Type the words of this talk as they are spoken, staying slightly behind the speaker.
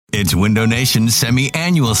It's Window Nation's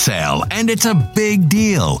semi-annual sale, and it's a big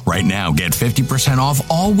deal. Right now, get 50% off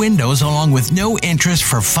all windows along with no interest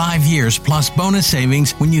for 5 years plus bonus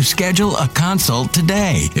savings when you schedule a consult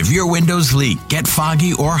today. If your windows leak, get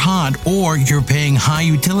foggy or hot, or you're paying high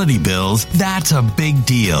utility bills, that's a big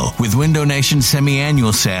deal. With Window Nation's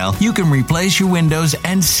semi-annual sale, you can replace your windows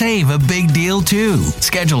and save a big deal too.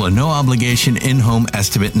 Schedule a no-obligation in-home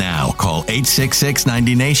estimate now. Call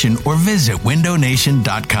 866-90-NATION or visit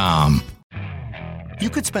windownation.com. You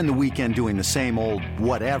could spend the weekend doing the same old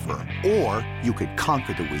whatever, or you could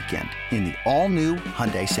conquer the weekend in the all-new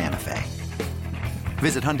Hyundai Santa Fe.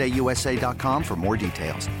 Visit HyundaiUSA.com for more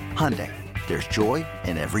details. Hyundai, there's joy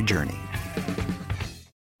in every journey.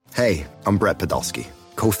 Hey, I'm Brett Podolsky,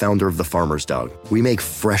 co-founder of The Farmer's Dog. We make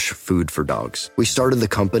fresh food for dogs. We started the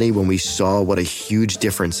company when we saw what a huge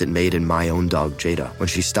difference it made in my own dog, Jada, when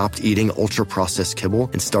she stopped eating ultra-processed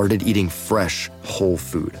kibble and started eating fresh, whole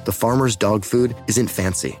food. The Farmer's Dog food isn't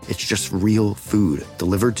fancy. It's just real food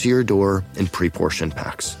delivered to your door in pre-portioned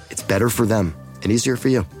packs. It's better for them and easier for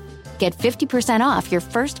you. Get 50% off your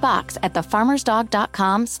first box at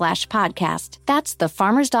thefarmersdog.com/podcast. That's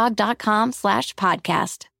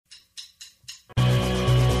thefarmersdog.com/podcast.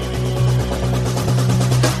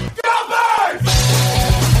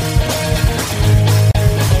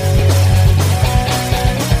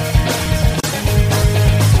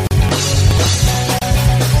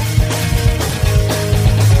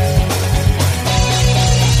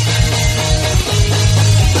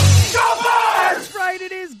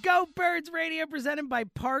 Birds Radio, presented by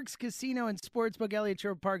Parks Casino and Sportsbook. Elliot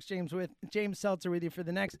Shore, Parks, James Seltzer with you for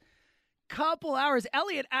the next couple hours.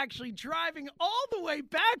 Elliot actually driving all the way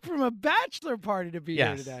back from a bachelor party to be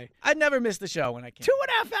here today. I'd never miss the show when I came.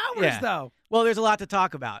 2.5 hours, though. Well, there's a lot to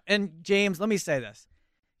talk about. And, James, let me say this.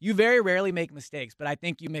 You very rarely make mistakes, but I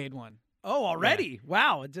think you made one. Oh, already? Yeah.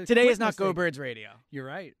 Wow. Today is not mistake. Go Birds Radio. You're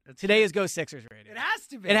right. Today is Go Sixers Radio. It has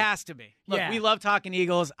to be. It has to be. Look, we love talking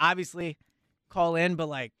Eagles. Obviously, call in, but,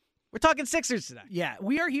 we're talking Sixers today. Yeah,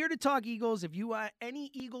 we are here to talk Eagles. If you want any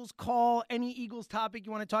Eagles call, any Eagles topic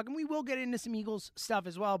you want to talk, and we will get into some Eagles stuff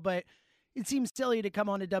as well, but it seems silly to come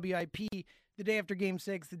on to WIP the day after Game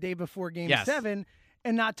 6, the day before Game 7,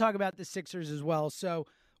 and not talk about the Sixers as well. So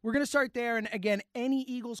we're going to start there. And again, any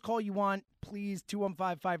Eagles call you want, please,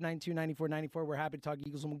 215-592-9494. We're happy to talk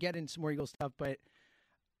Eagles, and we'll get into some more Eagles stuff. But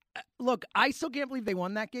look, I still can't believe they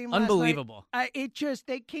won that game last Unbelievable. night.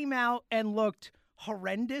 They came out and looked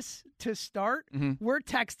horrendous to start. Mm-hmm. We're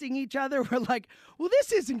texting each other. We're like, well,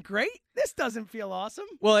 this isn't great. This doesn't feel awesome.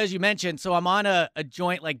 Well, as you mentioned, so I'm on a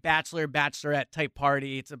joint bachelorette type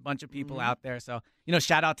party. It's a bunch of people out there. So,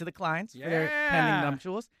 shout out to the Kleins for their pending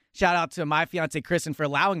nuptials. Shout out to my fiance, Kristen, for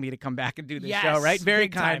allowing me to come back and do this show, right? Very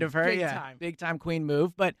kind of her. Big time queen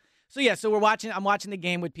move. But so I'm watching the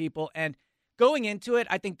game with people, and going into it,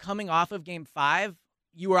 I think coming off of Game 5,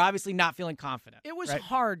 you were obviously not feeling confident. It was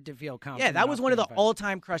hard to feel confident. Yeah, that was one of the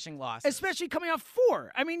all-time crushing losses. Especially coming off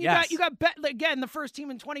 4. I mean, you got again, the first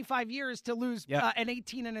team in 25 years to lose an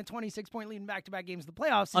 18 and a 26-point lead in back-to-back games of the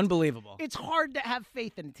playoffs. Unbelievable. It's hard to have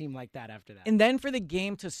faith in a team like that after that. And then for the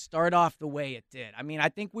game to start off the way it did. I mean, I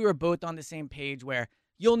think we were both on the same page where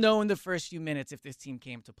you'll know in the first few minutes if this team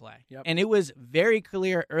came to play. Yep. And it was very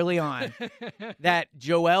clear early on that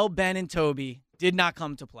Joel, Ben, and Toby did not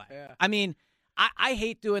come to play. Yeah. I mean, I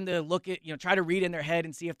hate doing the look at, try to read in their head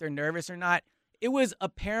and see if they're nervous or not. It was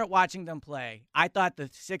apparent watching them play. I thought the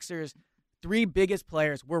Sixers' 3 biggest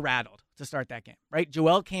players were rattled to start that game, right?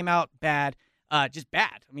 Joel came out bad, just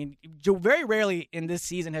bad. I mean, very rarely in this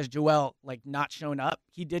season has Joel, not shown up.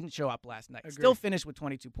 He didn't show up last night. Agreed. Still finished with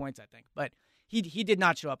 22 points, I think, but he did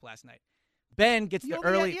not show up last night. Ben gets the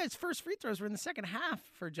early... his first free throws were in the second half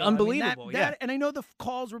for Joel. Unbelievable, And I know the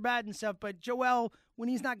calls were bad and stuff, but Joel, when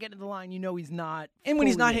he's not getting to the line, he's not... And when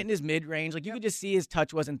he's not hitting his mid-range, you could just see his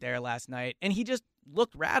touch wasn't there last night, and he just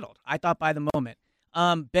looked rattled, I thought, by the moment.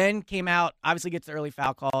 Ben came out, obviously gets the early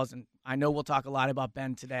foul calls, and I know we'll talk a lot about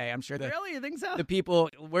Ben today. I'm sure that... Really? You think so? The people...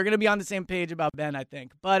 We're going to be on the same page about Ben, I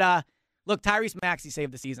think. But, look, Tyrese Maxey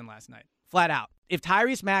saved the season last night, flat out. If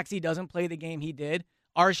Tyrese Maxey doesn't play the game he did...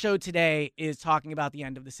 Our show today is talking about the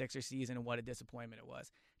end of the Sixers season and what a disappointment it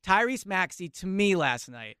was. Tyrese Maxey, to me last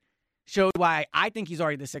night, showed why I think he's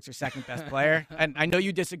already the Sixers' second best player. And I know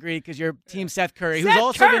you disagree because you're Team Seth Curry, who's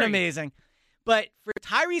also been amazing. But for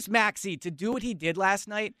Tyrese Maxey to do what he did last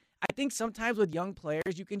night, I think sometimes with young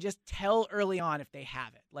players, you can just tell early on if they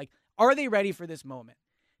have it. Are they ready for this moment?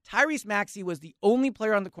 Tyrese Maxey was the only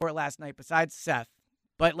player on the court last night besides Seth,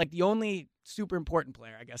 but the only super important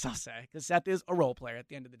player, I guess I'll say, because Seth is a role player at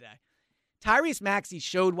the end of the day. Tyrese Maxey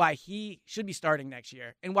showed why he should be starting next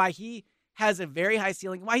year and why he has a very high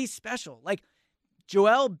ceiling, why he's special. Like,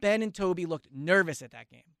 Joel, Ben, and Toby looked nervous at that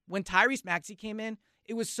game. When Tyrese Maxey came in,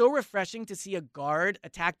 it was so refreshing to see a guard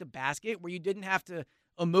attack the basket where you didn't have to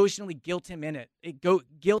emotionally guilt him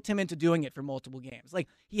into doing it for multiple games. Like,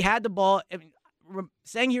 he had the ball. I mean,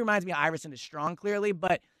 saying he reminds me of Iverson is strong, clearly,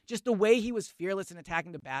 but just the way he was fearless in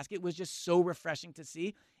attacking the basket was just so refreshing to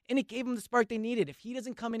see, and it gave him the spark they needed. If he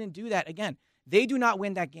doesn't come in and do that, again, they do not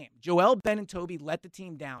win that game. Joel, Ben, and Toby let the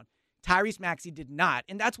team down. Tyrese Maxey did not,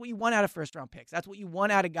 and that's what you want out of first-round picks. That's what you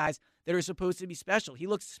want out of guys that are supposed to be special. He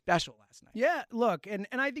looked special last night. Yeah, look, and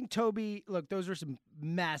I think Toby, those were some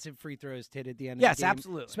massive free throws hit at the end of yes, the game.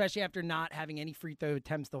 Absolutely. Especially after not having any free throw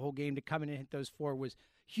attempts the whole game, to come in and hit those 4 was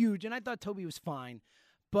huge, and I thought Toby was fine.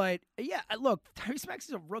 But, yeah, look, Tyrese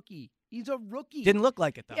Maxey's a rookie. He's a rookie. Didn't look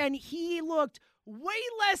like it, though. And he looked way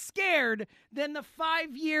less scared than the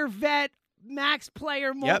 5-year vet, max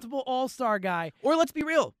player, multiple all-star guy. Or let's be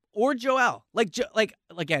real, or Joel.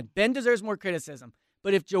 Again, Ben deserves more criticism.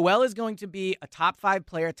 But if Joel is going to be a top 5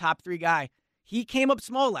 player, top 3 guy, he came up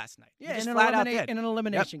small last night. Yeah, in an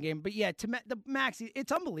elimination game. But yeah, the Maxey,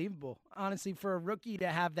 it's unbelievable, honestly, for a rookie to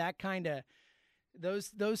have that kind of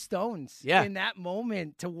those stones in that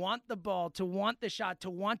moment, to want the ball, to want the shot, to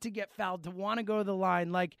want to get fouled, to want to go to the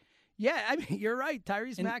line. Like, yeah, I mean, you're right.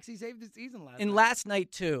 Tyrese Maxey saved the season last night. And last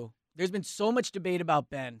night, too, there's been so much debate about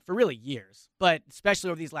Ben for really years, but especially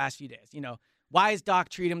over these last few days. You know, why does Doc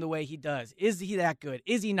treat him the way he does? Is he that good?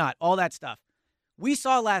 Is he not? All that stuff. We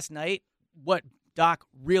saw last night what Doc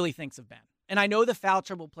really thinks of Ben. And I know the foul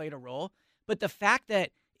trouble played a role, but the fact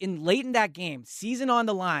that late in that game, season on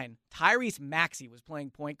the line, Tyrese Maxey was playing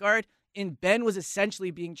point guard, and Ben was essentially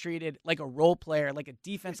being treated like a role player, like a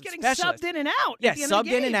defensive specialist. Subbed in and out. Yeah, subbed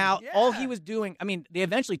in and out. Yeah. All he was doing, I mean, they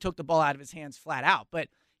eventually took the ball out of his hands flat out, but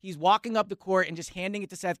he's walking up the court and just handing it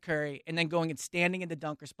to Seth Curry and then going and standing in the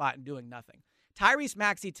dunker spot and doing nothing. Tyrese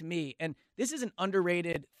Maxey, to me, and this is an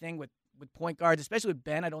underrated thing with point guards, especially with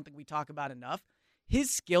Ben, I don't think we talk about enough. His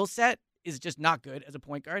skill set is just not good as a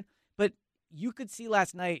point guard, but you could see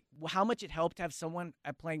last night how much it helped to have someone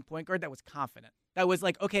at playing point guard that was confident. That was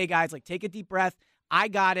like, okay, guys, like, take a deep breath. I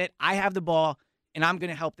got it. I have the ball, and I'm going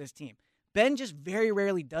to help this team. Ben just very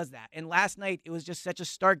rarely does that. And last night, it was just such a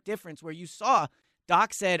stark difference where you saw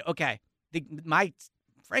Doc said, okay,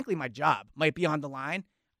 frankly, my job might be on the line.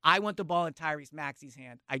 I want the ball in Tyrese Maxey's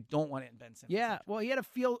hand. I don't want it in Ben Simmons' hand. Well, he had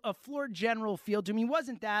a floor general feel to him. He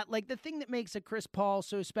wasn't that. Like, the thing that makes a Chris Paul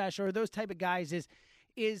so special, or those type of guys,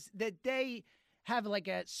 is that they have like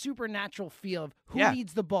a supernatural feel of who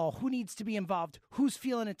needs the ball, who needs to be involved, who's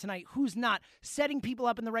feeling it tonight, who's not, setting people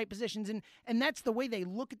up in the right positions. And that's the way they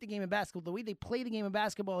look at the game of basketball. The way they play the game of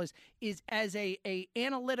basketball is as a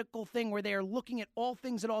analytical thing where they are looking at all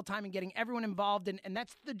things at all time and getting everyone involved. And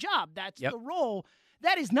that's the job. That's the role.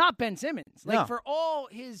 That is not Ben Simmons. Like, for all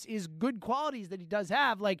his good qualities that he does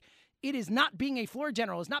have, like, it is not being a floor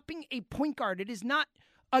general. It's not being a point guard. It is not,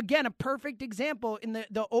 again, a perfect example in the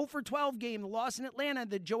 0 for 12 game, the loss in Atlanta,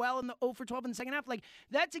 the Joel in the 0 for 12 in the second half. Like,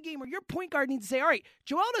 that's a game where your point guard needs to say, all right,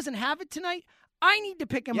 Joel doesn't have it tonight. I need to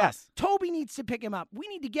pick him up. Toby needs to pick him up. We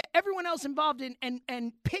need to get everyone else involved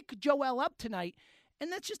and pick Joel up tonight.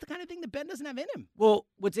 And that's just the kind of thing that Ben doesn't have in him. Well,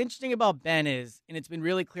 what's interesting about Ben is, and it's been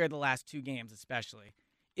really clear the last 2 games especially,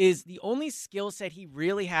 is the only skill set he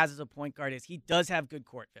really has as a point guard is he does have good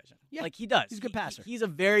court vision. Yeah, like, he does. He's a good passer. He's a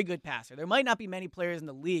very good passer. There might not be many players in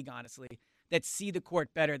the league, honestly, that see the court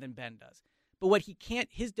better than Ben does. But what he can't,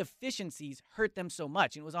 his deficiencies hurt them so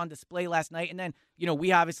much. And it was on display last night. And then, you know,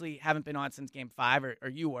 we obviously haven't been on since game 5, or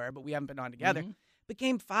you were, but we haven't been on together. Mm-hmm. But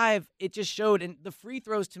game 5, it just showed. And the free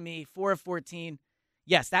throws, to me, 4 of 14,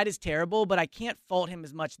 yes, that is terrible, but I can't fault him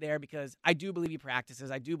as much there because I do believe he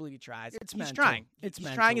practices. I do believe he tries. He's trying. He's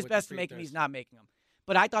trying his best to make them. He's not making them.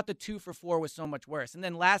 But I thought the 2 for 4 was so much worse. And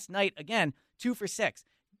then last night, again, 2 for 6.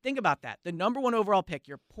 Think about that. The number 1 overall pick,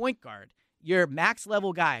 your point guard, your max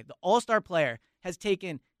level guy, the all-star player, has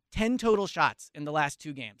taken 10 total shots in the last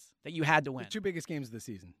 2 games that you had to win. The 2 biggest games of the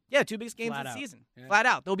season. Yeah, 2 biggest games of the season. Yeah. Flat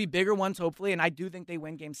out. There'll be bigger ones, hopefully, and I do think they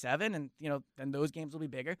win game 7, and, you know, then those games will be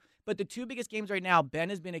bigger. But the 2 biggest games right now, Ben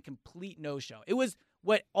has been a complete no-show. It was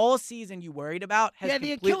what all season you worried about has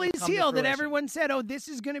the Achilles heel that everyone said, oh, this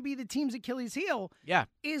is going to be the team's Achilles heel,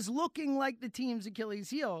 is looking like the team's Achilles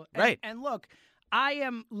heel. Right. And look, I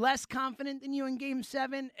am less confident than you in game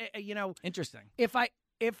 7. You know, interesting. If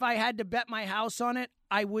I had to bet my house on it,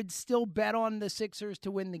 I would still bet on the Sixers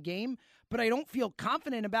to win the game, but I don't feel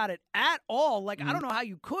confident about it at all. Like, I don't know how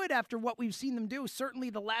you could after what we've seen them do. Certainly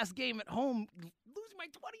the last game at home, losing losing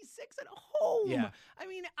by 26 at home. Yeah. I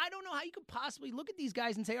mean, I don't know how you could possibly look at these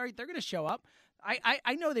guys and say, all right, they're going to show up.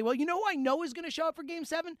 I know they will. You know who I know is going to show up for Game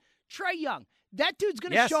 7? Trae Young. That dude's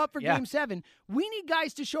going to show up for Game 7. We need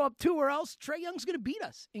guys to show up too, or else Trae Young's going to beat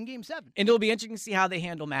us in Game 7. And it'll be interesting to see how they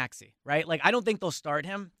handle Maxey, right? Like, I don't think they'll start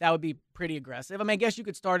him. That would be pretty aggressive. I mean, I guess you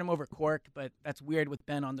could start him over Cork, but that's weird with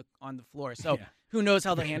Ben on the floor. So who knows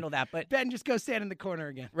how they'll handle that. But Ben, just go stand in the corner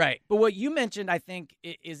again. Right. But what you mentioned, I think,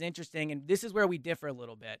 is interesting, and this is where we differ a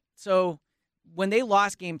little bit. So when they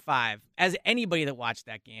lost Game 5, as anybody that watched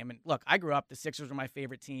that game, and look, I grew up, the Sixers were my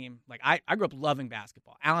favorite team. Like, I grew up loving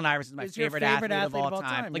basketball. Allen Iverson is my favorite athlete of all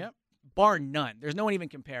time. Like, bar none. There's no one even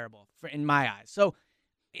comparable in my eyes. So,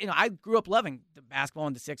 you know, I grew up loving the basketball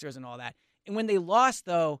and the Sixers and all that. And when they lost,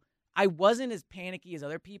 though, I wasn't as panicky as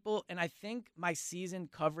other people. And I think my season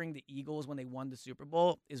covering the Eagles when they won the Super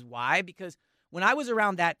Bowl is why. Because when I was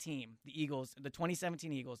around that team, the Eagles, the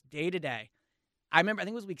 2017 Eagles, day to day, I remember, I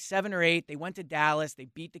think it was week 7 or 8. They went to Dallas. They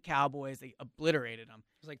beat the Cowboys. They obliterated them.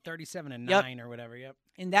 It was like 37-9 or whatever. Yep.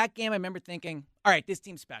 In that game, I remember thinking, all right, this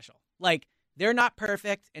team's special. Like, they're not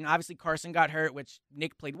perfect. And obviously Carson got hurt, which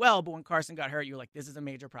Nick played well. But when Carson got hurt, you were like, this is a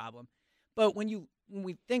major problem. But when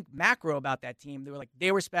we think macro about that team,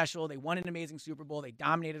 they were special. They won an amazing Super Bowl. They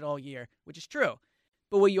dominated all year, which is true.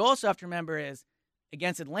 But what you also have to remember is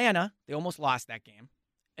against Atlanta, they almost lost that game.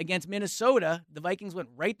 Against Minnesota, the Vikings went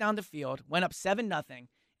right down the field, went up 7-0. And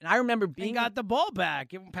I remember being... got the ball back.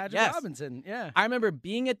 Give him Patrick Robinson. Yeah. I remember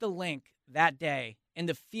being at the Link that day, and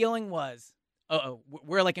the feeling was,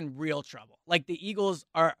 we're like in real trouble. Like the Eagles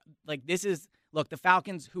are, like this is, look, the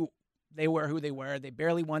Falcons, who they were, they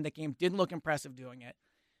barely won that game, didn't look impressive doing it.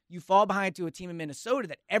 You fall behind to a team in Minnesota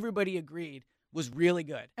that everybody agreed was really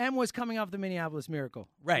good. And was coming off the Minneapolis Miracle.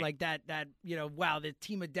 Right. Like that, wow, the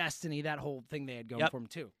team of destiny, that whole thing they had going for them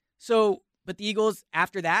too. So, but the Eagles,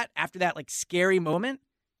 after that like scary moment,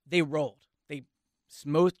 they rolled. They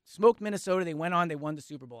smoked Minnesota. They went on. They won the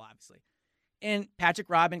Super Bowl, obviously. And Patrick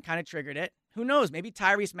Robinson kind of triggered it. Who knows? Maybe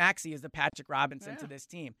Tyrese Maxey is the Patrick Robinson to this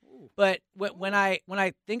team. Ooh. But when I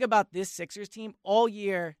think about this Sixers team all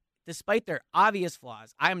year, despite their obvious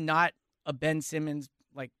flaws, I'm not a Ben Simmons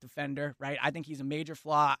like defender, right? I think he's a major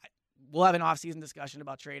flaw. We'll have an offseason discussion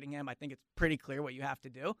about trading him. I think it's pretty clear what you have to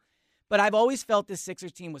do. But I've always felt this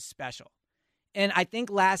Sixers team was special. And I think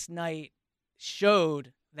last night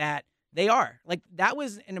showed that they are. Like, that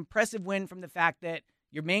was an impressive win from the fact that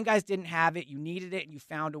your main guys didn't have it, you needed it, and you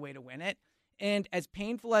found a way to win it. And as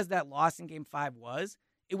painful as that loss in Game 5 was,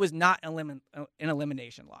 it was not an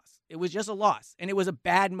elimination loss. It was just a loss. And it was a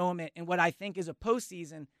bad moment in what I think is a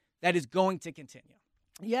postseason that is going to continue.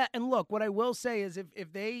 Yeah, and look, what I will say is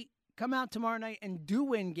if they come out tomorrow night and do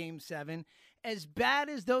win Game 7, as bad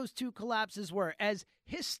as those two collapses were, as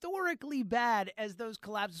historically bad as those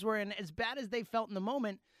collapses were, and as bad as they felt in the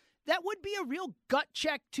moment, that would be a real gut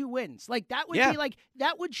check 2 wins. Like, that would be like,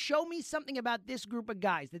 that would show me something about this group of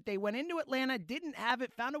guys, that they went into Atlanta, didn't have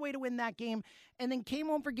it, found a way to win that game, and then came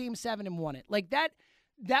home for Game 7 and won it. Like, that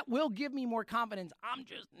will give me more confidence. I'm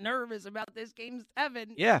just nervous about this Game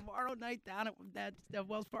 7 tomorrow night down at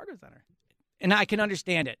Wells Fargo Center. And I can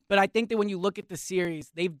understand it. But I think that when you look at the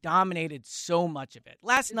series, they've dominated so much of it.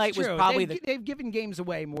 Last night was probably they've given games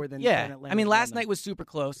away more than Atlanta. I mean, last night was super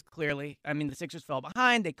close, clearly. I mean, the Sixers fell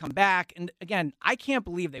behind. They come back. And, again, I can't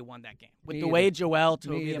believe they won that game. With the way Joel,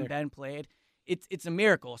 Toby, and Ben played, it's a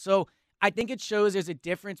miracle. So I think it shows there's a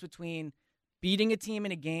difference between beating a team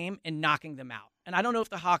in a game and knocking them out. And I don't know if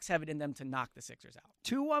the Hawks have it in them to knock the Sixers out.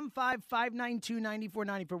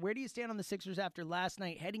 215-592-9494. Where do you stand on the Sixers after last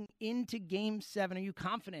night heading into Game 7? Are you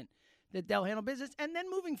confident that they'll handle business? And then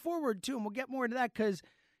moving forward, too, and we'll get more into that because,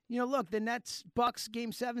 look, the Nets-Bucks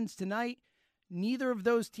Game 7's tonight. Neither of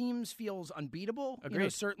those teams feels unbeatable.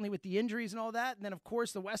 Agreed. Certainly with the injuries and all that. And then, of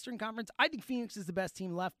course, the Western Conference. I think Phoenix is the best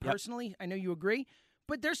team left, personally. Yep. I know you agree.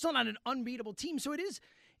 But they're still not an unbeatable team. So it is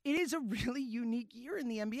a really unique year in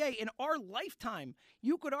the NBA. In our lifetime,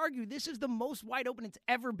 you could argue this is the most wide open it's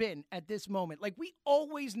ever been at this moment. Like, we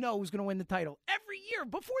always know who's going to win the title. Every year,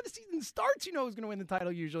 before the season starts, you know who's going to win the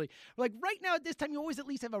title usually. Like, right now at this time, you always at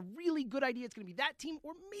least have a really good idea it's going to be that team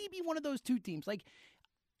or maybe one of those two teams. Like,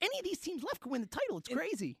 any of these teams left could win the title. It's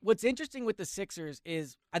crazy. What's interesting with the Sixers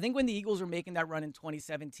is I think when the Eagles were making that run in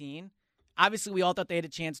 2017, obviously we all thought they had a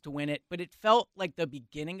chance to win it, but it felt like the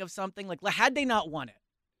beginning of something. Like, had they not won it,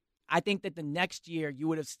 I think that the next year you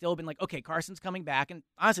would have still been like, okay, Carson's coming back. And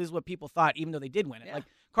honestly, this is what people thought, even though they did win it. Yeah. Like,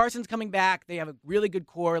 Carson's coming back. They have a really good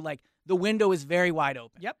core. Like, the window is very wide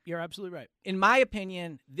open. Yep, you're absolutely right. In my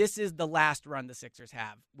opinion, this is the last run the Sixers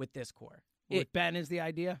have with this core. Ben is the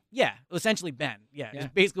idea? Yeah, essentially Ben. Yeah,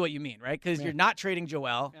 it's basically what you mean, right? Because you're not trading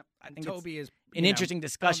Joel. Yep. I think Toby is an interesting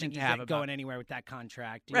discussion to to have about about going anywhere with that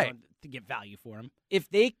contract, Right. to get value for him. if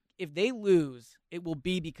they lose, it will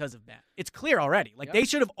be because of Ben. It's clear already. Like Yep. they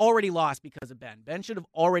should have already lost because of Ben. Ben should have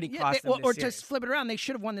already cost them this or series. to flip it around, they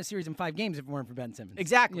should have won this series in 5 games if it weren't for Ben Simmons.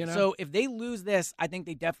 Exactly. You know? So if they lose this, I think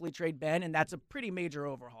they definitely trade Ben, and that's a pretty major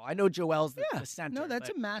overhaul. I know Joel's the center. No, that's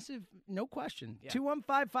but a massive, no question. Yeah.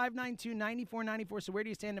 215-592-9494. So where do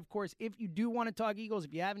you stand? Of course, if you do want to talk Eagles,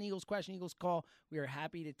 if you have an Eagles question, Eagles call, we are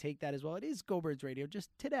happy to take that as well. It is Go Birds Radio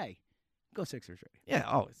just today. Go Sixers Radio. Yeah,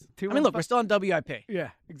 always. I 215 mean, look, we're still on WIP.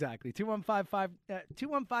 Yeah, exactly.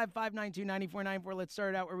 215-592-9494. Let's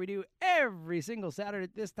start out where we do every single Saturday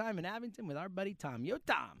at this time in Abington with our buddy Tom. Yo,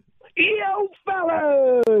 Tom. Yo,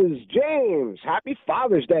 fellas! James, happy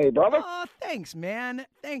Father's Day, brother. Oh, thanks, man.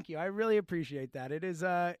 Thank you. I really appreciate that. It is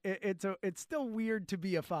it's still weird to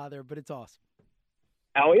be a father, but it's awesome.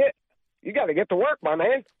 Elliot, you got to get to work, my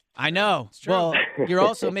man. I know. true. Well, you're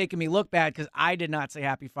also making me look bad because I did not say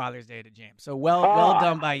Happy Father's Day to James. So well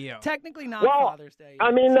done by you. Technically not Well, Father's Day.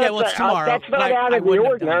 I mean, Yeah, well, it's tomorrow, that's but not out I of the wouldn't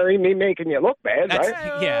have done it. ordinary, me making you look bad, That's,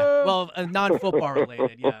 right? yeah. Well, non-football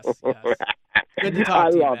related. Yes. Good to talk I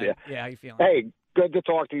to you, love man. you. Yeah, how you feeling? Hey, good to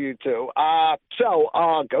talk to you, too. So,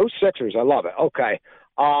 go Sixers. I love it. Okay.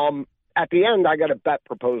 At the end, I got a bet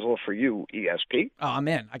proposal for you, ESP. Oh, I'm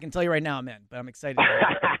in. I can tell you right now I'm in, but I'm excited.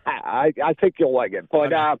 I think you'll like it.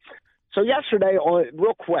 But Okay. so yesterday,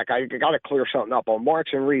 real quick, I got to clear something up. On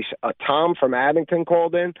Marks and Reese, Tom from Abington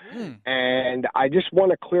called in, and I just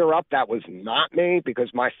want to clear up that was not me because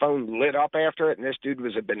my phone lit up after it, and this dude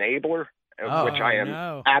was a benabler, which I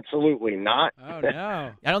am absolutely not. Oh,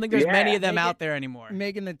 no. I don't think there's Yeah. many of them Make out it- there anymore.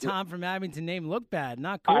 Making the Tom from Abington name look bad.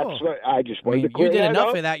 Not cool. I just I wanted mean, to you clear did that enough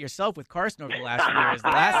up. of that yourself with Carson over the last few years. The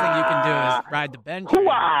last thing you can do is ride the bench.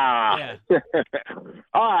 Hooah!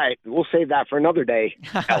 All right, we'll save that for another day,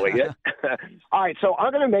 Elliot. All right, so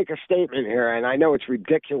I'm going to make a statement here, and I know it's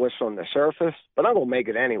ridiculous on the surface, but I'm going to make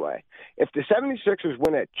it anyway. If the 76ers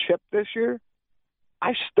win a chip this year,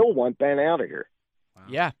 I still want Ben out of here.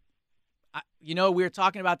 Yeah. We were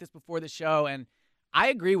talking about this before the show, and I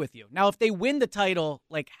agree with you. Now, if they win the title,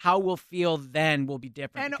 like how we'll feel then will be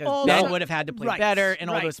different. And because also, Ben would have had to play right, better and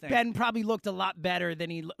all right. those things. Ben probably looked a lot better than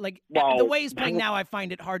he Well, the way he's playing now. I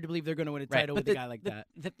find it hard to believe they're going to win a title But with a guy like that.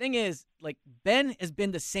 The thing is, like Ben has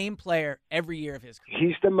been the same player every year of his career.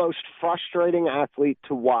 He's the most frustrating athlete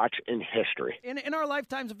to watch in history. In our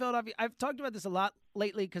lifetimes in Philadelphia, I've talked about this a lot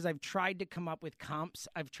lately because I've tried to come up with comps.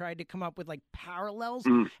 I've tried to come up with like parallels,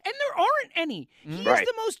 and there aren't any. He is Right.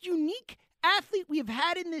 the most unique athlete we have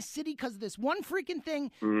had in this city because of this one freaking thing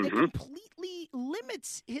that completely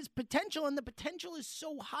limits his potential, and the potential is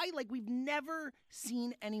so high. Like we've never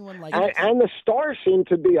seen anyone like this. And the stars seem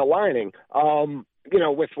to be aligning,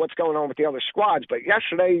 with what's going on with the other squads. But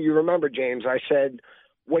yesterday, you remember, James, I said,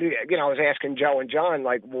 I was asking Joe and John,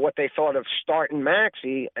 like, what they thought of starting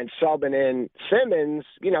Maxey and subbing in Simmons,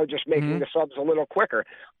 just making the subs a little quicker.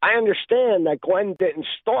 I understand that Glenn didn't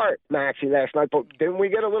start Maxey last night, but didn't we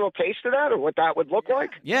get a little taste of that or what that would look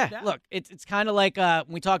like? Yeah, look, it's kind of like when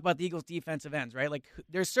we talk about the Eagles' defensive ends, right? Like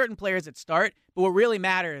there's certain players that start, but what really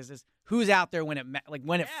matters is who's out there when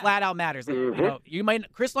it flat out matters.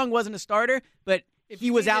 Like, Chris Long wasn't a starter, but he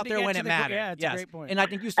was out there when it mattered. Yeah, it's a great point. And I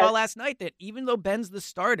think you saw last night that even though Ben's the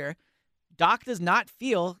starter, Doc does not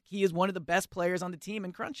feel he is one of the best players on the team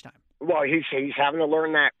in crunch time. Well, he's having to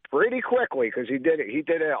learn that pretty quickly because he did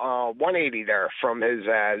a 180 there from his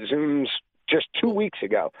Zooms just 2 weeks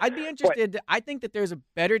ago. I'd be interested. I think that there's a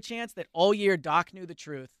better chance that all year Doc knew the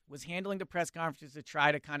truth, was handling the press conferences to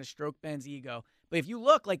try to kind of stroke Ben's ego. But if you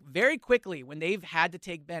look, like very quickly when they've had to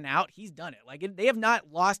take Ben out, he's done it. Like they have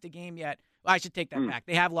not lost a game yet. Well, I should take that back.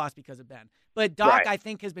 They have lost because of Ben. But Doc, I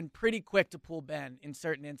think, has been pretty quick to pull Ben in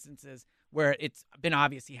certain instances where it's been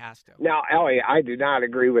obvious he has to. Now, Elliot, I do not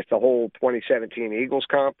agree with the whole 2017 Eagles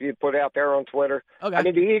comp you put out there on Twitter. Okay. I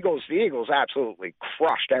mean, the Eagles absolutely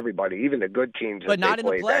crushed everybody, even the good teams. But not in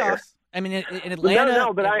the playoffs. I mean, in Atlanta.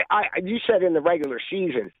 No, but you said in the regular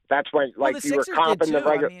season. That's when, Well, like, the you were Sixers comping did too. the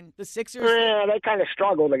regular. I mean, the Sixers. Yeah, they kind of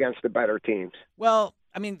struggled against the better teams. Well,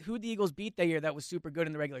 I mean, who the Eagles beat that year that was super good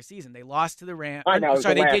in the regular season? They lost to the Rams. I know.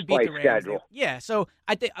 Sorry, the they did beat last the place Rams. schedule. Yeah, so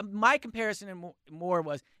I think my comparison and more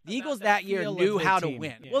was the Eagles the that year feel of knew the how to team.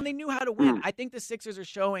 win. Yeah. Well, they knew how to win. I think the Sixers are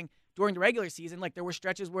showing during the regular season, like there were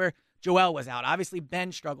stretches where Joel was out. Obviously,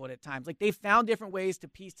 Ben struggled at times. Like they found different ways to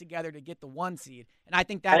piece together to get the 1 seed, and I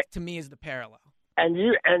think that to me is the parallel.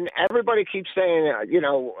 And everybody keeps saying,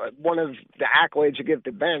 one of the accolades you give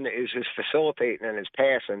to Ben is his facilitating and his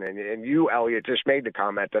passing. And you, Elliot, just made the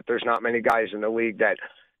comment that there's not many guys in the league that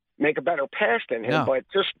make a better pass than him. No. But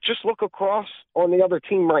just look across on the other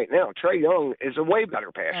team right now. Trae Young is a way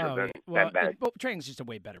better passer than Ben. Trae Young's just a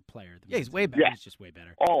way better player. Yeah, he's way better. Yeah. He's just way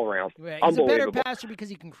better. All around. He's a better Unbelievable. passer because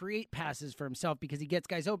he can create passes for himself, because he gets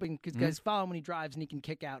guys open, because guys follow him when he drives, and he can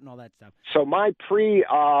kick out and all that stuff. So my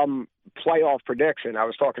playoff prediction, I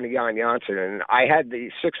was talking to Jan Janssen, and I had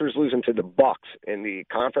the Sixers losing to the Bucks in the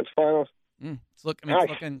conference finals. It's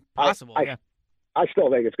looking possible. Yeah. I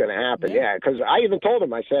still think it's going to happen, yeah. Because I even told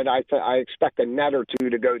him, I said I expect a net or two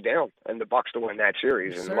to go down and the Bucks to win that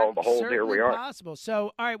series, and lo and behold, here we are. Possible.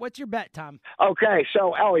 So, all right, what's your bet, Tom? Okay,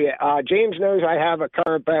 so Elliot, James knows I have a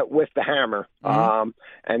current bet with the hammer,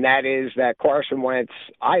 and that is that Carson Wentz,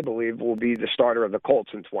 I believe, will be the starter of the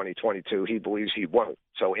Colts in 2022. He believes he won't.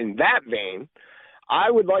 So in that vein, I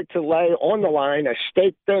would like to lay on the line a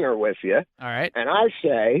steak dinner with you. All right. And I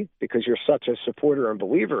say, because you're such a supporter and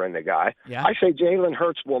believer in the guy, I say Jalen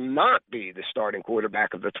Hurts will not be the starting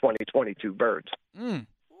quarterback of the 2022 Birds.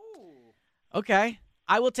 Okay.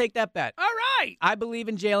 I will take that bet. All right. I believe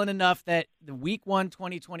in Jalen enough that the week 1,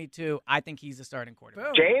 2022, I think he's the starting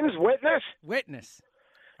quarterback. James, Witness.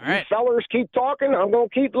 All right. You fellers keep talking. I'm going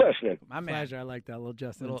to keep listening. My man. Pleasure. I like that little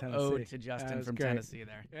Justin Little Tennessee. ode to Justin from great. Tennessee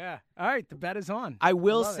there. Yeah. All right. The bet is on. I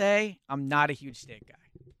will say I'm not a huge steak guy.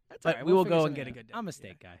 That's But all right. we We'll will go figure and get a something good out. I'm a dinner.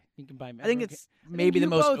 steak guy. You can buy me. I think it's maybe the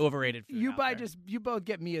most overrated food. You out buy there. you both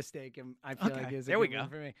get me a steak, and I feel Okay, like it's there a we good go. one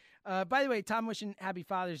for me. By the way, Tom, wishing happy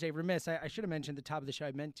Father's Day. Remiss, I should have mentioned at the top of the show.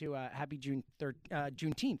 I meant to happy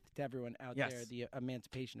Juneteenth to everyone out there. The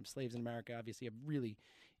emancipation of slaves in America. Obviously, a really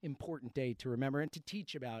important day to remember and to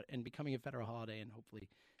teach about, and becoming a federal holiday, and hopefully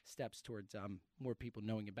steps towards more people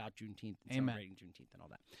knowing about Juneteenth and celebrating Juneteenth and all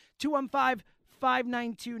that.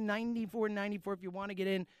 215-592-9494 if you want to get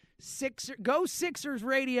in. Go Sixers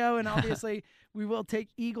Radio, and obviously we will take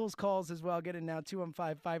Eagles calls as well. Get in now,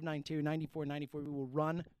 215-592-9494. We will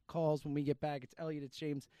run calls when we get back. It's Elliot, it's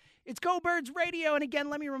James. It's Go Birds Radio, and again,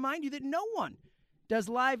 let me remind you that no one does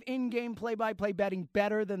live in-game play-by-play betting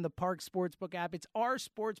better than the Park Sportsbook app. It's our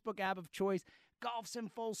sportsbook app of choice. Golf's in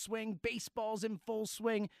full swing. Baseball's in full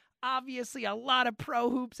swing. Obviously, a lot of pro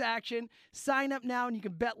hoops action. Sign up now, and you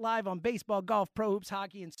can bet live on baseball, golf, pro hoops,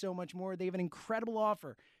 hockey, and so much more. They have an incredible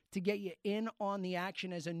offer to get you in on the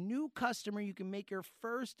action. As a new customer, you can make your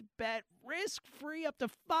first bet risk-free up to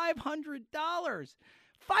 $500.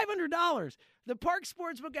 $500. The Park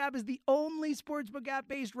Sportsbook app is the only sportsbook app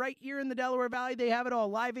based right here in the Delaware Valley. They have it all.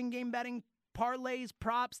 Live in-game betting, parlays,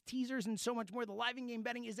 props, teasers, and so much more. The live in-game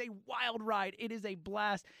betting is a wild ride. It is a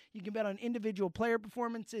blast. You can bet on individual player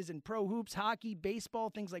performances in pro hoops, hockey,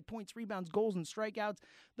 baseball, things like points, rebounds, goals, and strikeouts.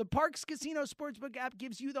 The Parks Casino Sportsbook app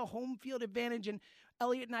gives you the home field advantage, and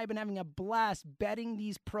Elliot and I have been having a blast betting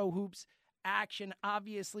these pro hoops action.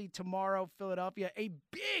 Obviously, tomorrow, Philadelphia, a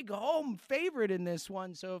big home favorite in this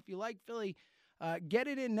one. So if you like Philly, get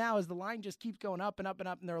it in now as the line just keeps going up and up and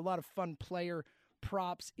up, and there are a lot of fun player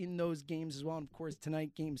props in those games as well. And of course,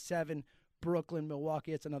 tonight, Game 7, Brooklyn,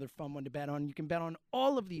 Milwaukee. It's another fun one to bet on. You can bet on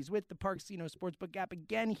all of these with the Park Casino Sportsbook app.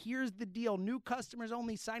 Again, here's the deal. New customers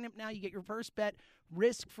only. Sign up now. You get your first bet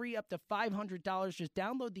risk-free up to $500. Just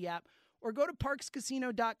download the app or go to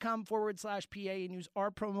parkscasino.com/PA and use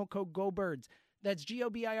our promo code GOBIRDS. That's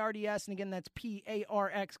GOBIRDS. And again, that's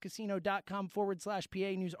PARX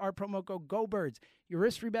casino.com/PA and use our promo code GOBIRDS. Your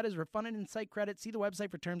risk-free bet is refunded in site credit. See the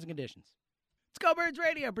website for terms and conditions. It's Go Birds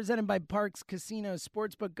Radio, presented by Parks Casino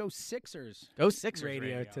Sportsbook. Go Sixers. Go Sixers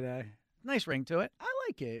Radio today. Nice ring to it. I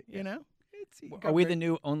like it, you know. Are we the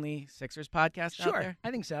new only Sixers podcast out there? Sure,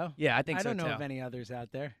 I think so. Yeah, I think I so, don't know too. of any others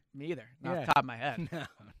out there. Me either. Not off the top of my head.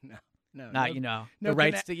 No. Not, the no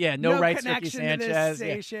rights to, no rights to Ricky connection to Sanchez. this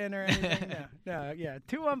station or anything. No, yeah.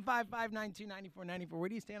 215-592-9494. Where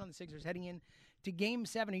do you stand on the Sixers heading in to Game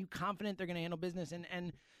 7? Are you confident they're going to handle business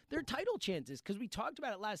and their title chances? Because we talked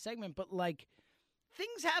about it last segment, but like,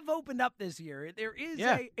 things have opened up this year. There is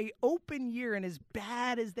a open year, and as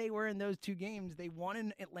bad as they were in those two games, they won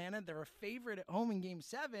in Atlanta. They're a favorite at home in Game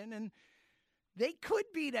 7, and they could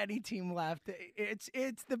beat any team left. It's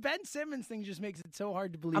the Ben Simmons thing just makes it so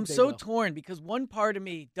hard to believe. I'm they so will. torn because one part of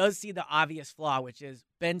me does see the obvious flaw, which is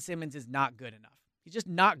Ben Simmons is not good enough. He's just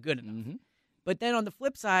not good enough. Mm-hmm. But then on the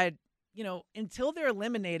flip side, until they're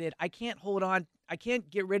eliminated, I can't hold on. I can't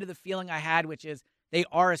get rid of the feeling I had, which is they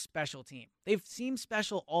are a special team. They've seemed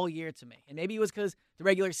special all year to me. And maybe it was because the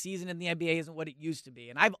regular season in the NBA isn't what it used to be.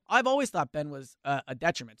 And I've always thought Ben was a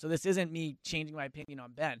detriment. So this isn't me changing my opinion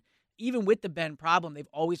on Ben. Even with the Ben problem, they've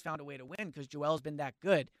always found a way to win because Joel's been that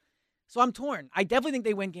good. So I'm torn. I definitely think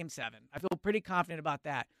they win Game 7. I feel pretty confident about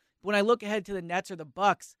that. But when I look ahead to the Nets or the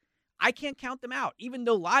Bucks, I can't count them out, even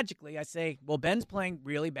though logically I say, well, Ben's playing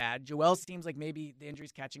really bad. Joel seems like maybe the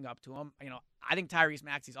injury's catching up to him. I think Tyrese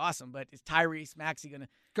Maxey's awesome, but is Tyrese Maxey going to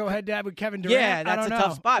go head to head with Kevin Durant? Yeah, that's a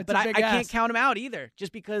tough spot, but I can't count him out either,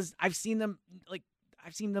 just because I've seen them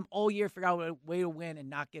all year figure out a way to win and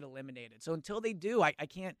not get eliminated. So until they do, I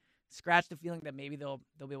can't scratch the feeling that maybe they'll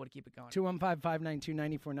be able to keep it going.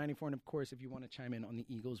 215-592-9494. And, of course, if you want to chime in on the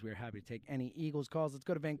Eagles, we're happy to take any Eagles calls. Let's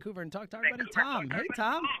go to Vancouver and talk to our buddy Tom. Hey,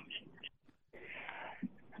 Tom.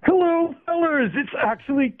 Hello, fellers. It's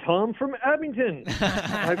actually Tom from Abington.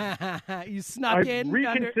 You snuck in. I've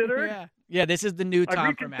reconsidered. Yeah, this is the new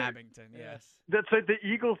Tom from Abington. Yes. That's right. The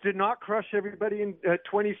Eagles did not crush everybody in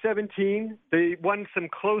 2017. They won some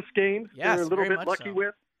close games. Yes, they were a little bit lucky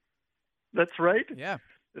with. That's right. Yeah.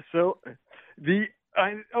 So,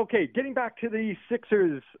 getting back to the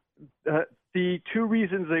Sixers, the two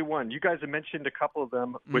reasons they won. You guys have mentioned a couple of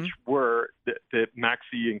them, which were the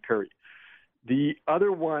Maxey and Curry. The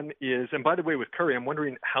other one is, and by the way, with Curry, I'm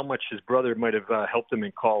wondering how much his brother might have helped him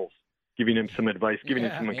in calls, giving him some advice, giving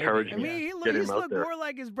him some encouragement. He's looked more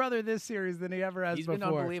like his brother this series than he ever has before. He's been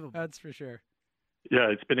unbelievable. That's for sure.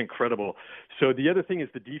 Yeah, it's been incredible. So the other thing is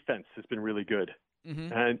the defense has been really good,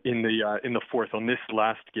 and in the fourth on this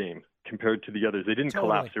last game compared to the others, they didn't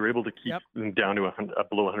collapse. They were able to keep them down to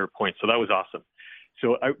below 100 points. So that was awesome.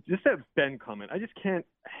 So just that Ben comment, I just can't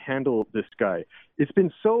handle this guy. It's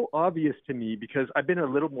been so obvious to me because I've been a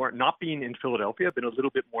little more, not being in Philadelphia, I've been a little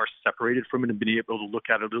bit more separated from it and been able to look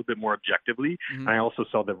at it a little bit more objectively. And I also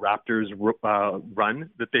saw the Raptors run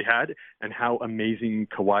that they had and how amazing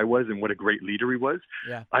Kawhi was and what a great leader he was.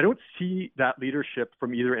 Yeah. I don't see that leadership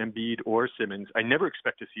from either Embiid or Simmons. I never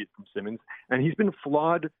expect to see it from Simmons. And he's been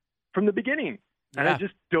flawed from the beginning. And I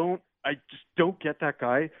just don't get that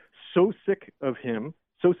guy. So sick of him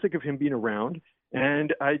being around,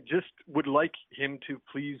 and I just would like him to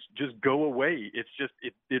please just go away. It's just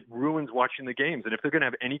it ruins watching the games. And if they're going to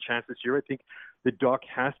have any chance this year, I think the Doc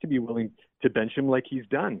has to be willing to bench him like he's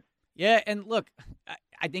done. Yeah, and look,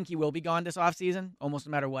 I think he will be gone this offseason, almost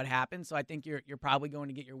no matter what happens. So I think you're probably going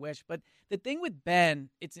to get your wish. But the thing with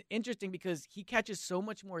Ben, it's interesting because he catches so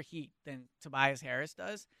much more heat than Tobias Harris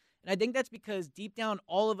does. And I think that's because deep down,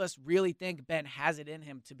 all of us really think Ben has it in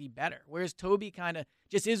him to be better. Whereas Toby kind of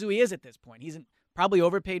just is who he is at this point. He's a probably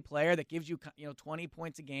overpaid player that gives you 20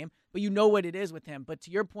 points a game, but you know what it is with him. But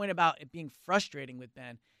to your point about it being frustrating with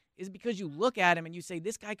Ben is because you look at him and you say,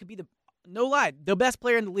 this guy could be no lie, the best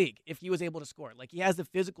player in the league if he was able to score. Like, he has the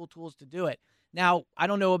physical tools to do it. Now, I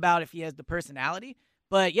don't know about if he has the personality,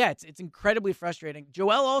 but yeah, it's incredibly frustrating.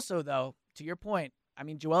 Joel also, though, to your point, I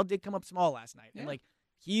mean, Joel did come up small last night. Yeah. And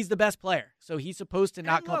he's the best player, so he's supposed to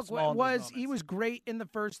not come up small. He was great in the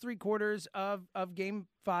first three quarters of Game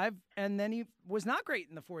 5, and then he was not great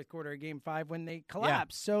in the fourth quarter of Game 5 when they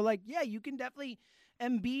collapsed. Yeah. So, you can definitely –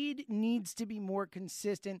 Embiid needs to be more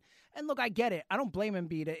consistent. And, look, I get it. I don't blame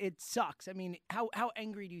Embiid. It sucks. I mean, how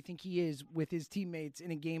angry do you think he is with his teammates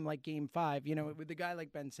in a game like Game 5, with a guy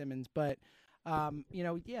like Ben Simmons? But,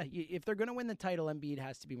 if they're going to win the title, Embiid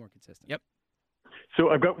has to be more consistent. Yep. So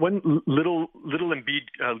I've got one little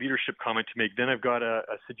Embiid leadership comment to make. Then I've got a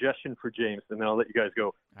suggestion for James, and then I'll let you guys go.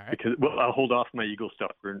 All right. Because I'll hold off my Eagle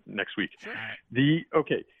stuff for next week. Sure. The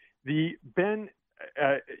Ben,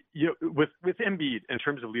 with Embiid in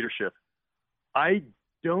terms of leadership, I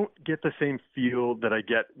don't get the same feel that I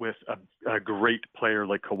get with a great player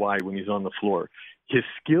like Kawhi when he's on the floor. His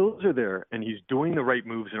skills are there, and he's doing the right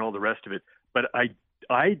moves and all the rest of it. But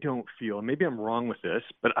I don't feel, and maybe I'm wrong with this,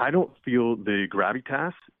 but I don't feel the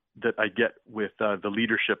gravitas that I get with the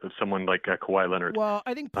leadership of someone like Kawhi Leonard. Well,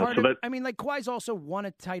 I think Kawhi's also won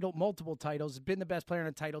a title, multiple titles, been the best player on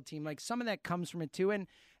a title team. Some of that comes from it too.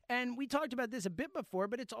 And we talked about this a bit before,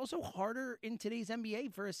 but it's also harder in today's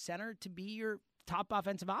NBA for a center to be your top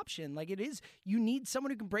offensive option. It is, you need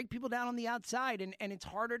someone who can break people down on the outside, and it's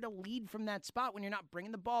harder to lead from that spot when you're not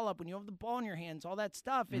bringing the ball up, when you have the ball in your hands, all that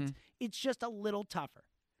stuff. It's just a little tougher.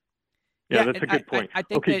 Yeah, that's a good point. I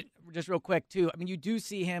think that, just real quick, too, I mean, you do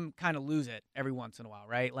see him kind of lose it every once in a while,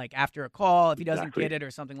 right? After a call, if he doesn't get it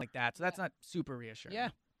or something like that. So that's not super reassuring. Yeah.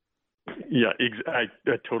 Yeah, I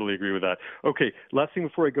totally agree with that. Okay, last thing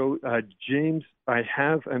before I go, James, I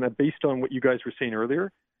have, and based on what you guys were saying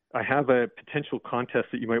earlier, I have a potential contest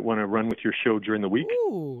that you might want to run with your show during the week.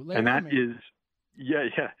 Ooh, and that is,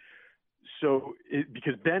 So,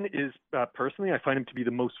 because Ben is, personally, I find him to be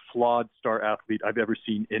the most flawed star athlete I've ever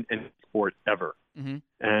seen in any sport ever. Mm-hmm.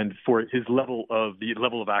 And for his level of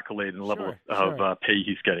accolade and the level of pay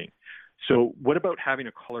he's getting. So what about having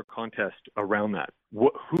a color contest around that?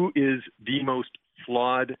 Who is the most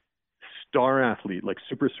flawed star athlete,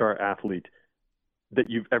 superstar athlete that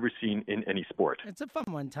you've ever seen in any sport. It's a fun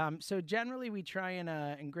one, Tom. So generally we try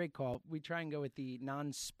and great call, we try and go with the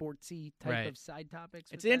non-sportsy type of side topics.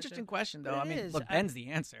 It's an interesting question, though. I mean, look, Ben's the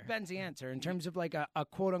answer. Ben's the answer in terms of like a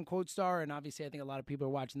quote-unquote star, and obviously I think a lot of people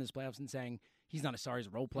are watching this playoffs and saying he's not a star, he's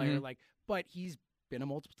a role player, but he's been a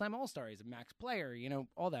multiple-time All-Star, he's a max player,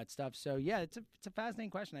 all that stuff. So, yeah, it's a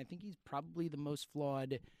fascinating question. I think he's probably the most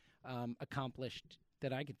flawed, accomplished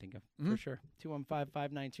that I can think of, for sure.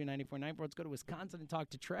 215-592-9494. Let's go to Wisconsin and talk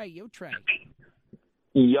to Trey. Yo, Trey.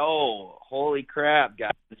 Yo, holy crap,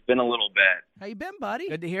 guys. It's been a little bit. How you been, buddy?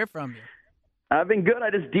 Good to hear from you. I've been good. I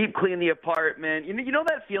just deep cleaned the apartment. You know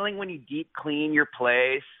that feeling when you deep clean your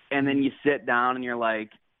place and then you sit down and you're like,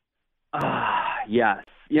 yes.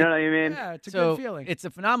 You know what I mean? Yeah, it's a good feeling. It's a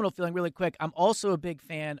phenomenal feeling. Really quick, I'm also a big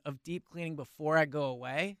fan of deep cleaning before I go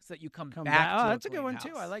away so that you come back to that's a good one,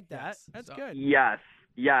 too. I like that. Yes. That's good. Yes.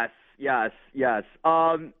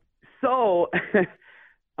 So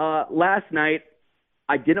last night,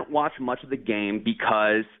 I didn't watch much of the game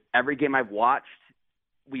because every game I've watched,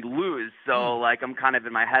 we lose. So, I'm kind of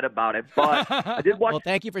in my head about it. But I did watch. Well,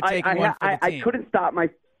 thank you for taking one for the team.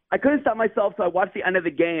 I couldn't stop myself, so I watched the end of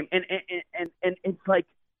the game, and it's like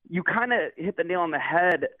you kind of hit the nail on the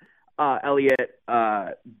head, Elliot.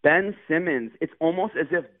 Ben Simmons. It's almost as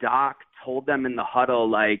if Doc told them in the huddle,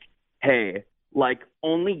 like, "Hey,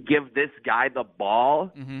 only give this guy the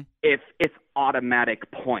ball if it's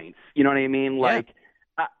automatic points." You know what I mean?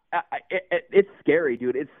 It's scary,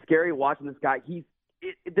 dude. It's scary watching this guy.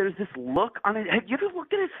 There's this look on it. Have you ever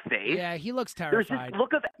looked at his face? Yeah, he looks terrified. There's this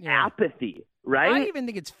look of apathy, right? I even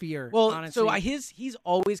think it's fear. Well, honestly. so he's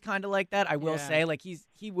always kind of like that. I will say,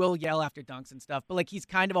 he will yell after dunks and stuff, but he's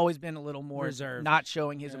kind of always been a little more reserved, not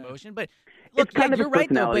showing his emotion. But look, you're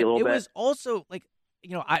right though. But it bit. was also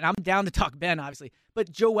I'm down to talk Ben, obviously,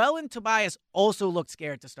 but Joel and Tobias also looked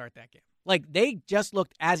scared to start that game. They just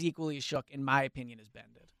looked as equally as shook, in my opinion, as Ben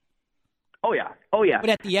did. Oh yeah. But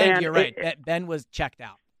at the end, you're right. Ben was checked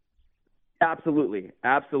out. Absolutely.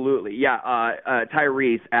 Yeah,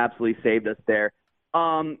 Tyrese absolutely saved us there.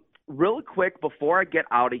 Really quick, before I get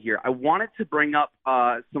out of here, I wanted to bring up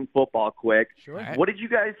some football quick. Sure. Right. What did you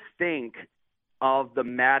guys think of the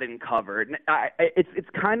Madden cover? It's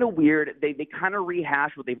kind of weird. They kind of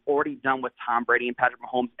rehash what they've already done with Tom Brady and Patrick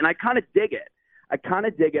Mahomes, and I kind of dig it.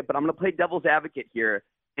 But I'm going to play devil's advocate here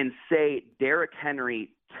and say Derrick Henry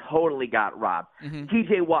totally got robbed.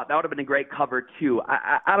 TJ Watt, that would have been a great cover too.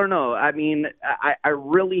 I don't know. I mean, I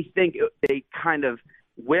really think they kind of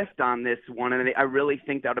whiffed on this one, and I really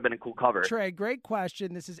think that would have been a cool cover. Trey, great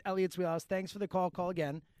question. This is Elliot's Wheelhouse. Thanks for the call. Call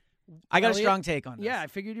again. I got Elliot? a strong take on this. Yeah, I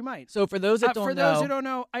figured you might. So for those that for those who don't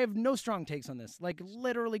know, I have no strong takes on this.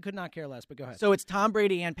 Literally could not care less, but go ahead. So it's Tom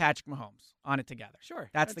Brady and Patrick Mahomes on it together. Sure.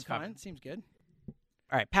 That's the cover. Fine. Seems good.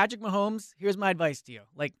 All right, Patrick Mahomes, here's my advice to you.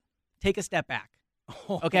 Take a step back.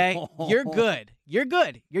 Okay? You're good. You're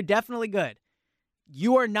definitely good.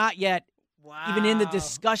 You are not yet even in the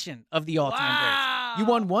discussion of the all-time greats. You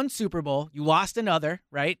won one Super Bowl. You lost another,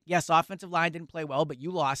 right? Yes, offensive line didn't play well, but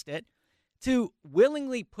you lost it. To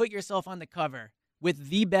willingly put yourself on the cover with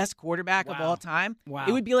the best quarterback of all time,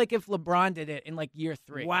 it would be like if LeBron did it in year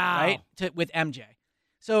 3, right? With MJ.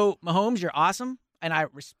 So, Mahomes, you're awesome, and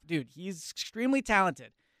dude, he's extremely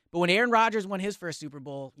talented. But when Aaron Rodgers won his first Super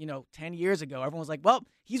Bowl, 10 years ago, everyone was like, well,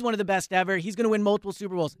 he's one of the best ever. He's going to win multiple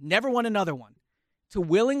Super Bowls. Never won another one. To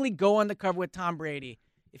willingly go on the cover with Tom Brady,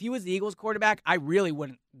 if he was the Eagles quarterback, I really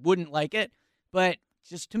wouldn't like it. But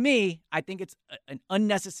just to me, I think it's an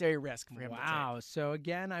unnecessary risk for him to take. So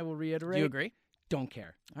again, I will reiterate. Do you agree? Don't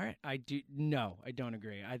care. All right. No, I don't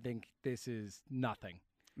agree. I think this is nothing.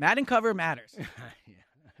 Madden cover matters. Yeah.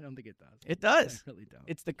 I don't think it does. It does. I really don't.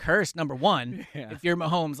 It's the curse, number one. Yeah. If you're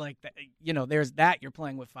Mahomes, there's that you're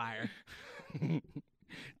playing with fire.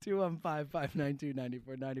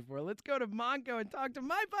 215-592-9494. Let's go to Monco and talk to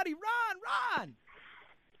my buddy, Ron. Ron!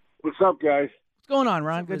 What's up, guys? What's going on,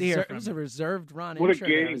 Ron? Good to hear from you. It was a reserved Ron What intro. a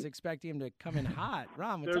game. I was expecting him to come in hot.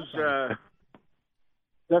 Ron, what's up, buddy?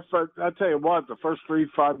 I tell you what, the first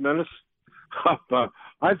 3-5 minutes,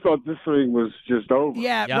 I thought this thing was just over.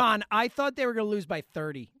 Yeah, yep. Ron, I thought they were going to lose by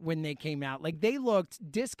 30 when they came out. They looked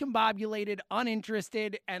discombobulated,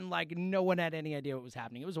 uninterested, and no one had any idea what was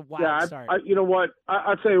happening. It was a wild start. You know what?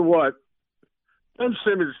 I tell you what, Ben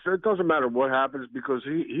Simmons, it doesn't matter what happens because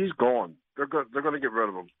he's gone. They're going to get rid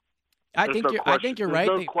of him. I think you're right.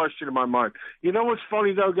 There's no question in my mind. You know what's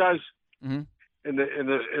funny though, guys? Mm-hmm. In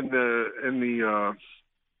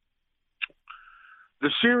the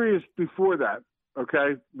series before that,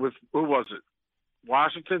 okay, with who was it?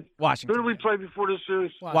 Washington. Who did we play before this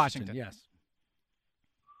series? Washington. Yes.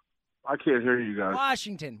 I can't hear you guys.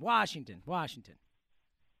 Washington.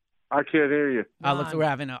 I can't hear you. Look, we're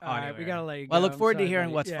having an audio. All right, we gotta let you go. Well, I look forward to Sorry, hearing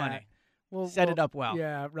buddy. what's Yeah. funny. We'll Set it up well.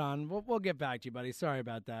 Yeah, Ron, we'll get back to you, buddy. Sorry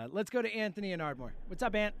about that. Let's go to Anthony and Ardmore. What's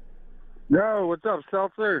up, Ant? Yo, what's up,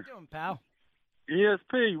 Seltzer? How you doing, pal?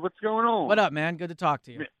 ESP, what's going on? What up, man? Good to talk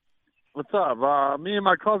to you. What's up? Me and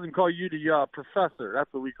my cousin call you the professor.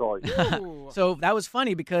 That's what we call you. So that was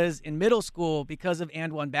funny because in middle school, because of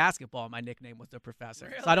And One basketball, my nickname was the professor.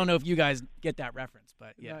 Really? So I don't know if you guys get that reference,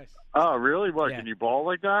 but yeah. Nice. Oh, really? What, Yeah. can you ball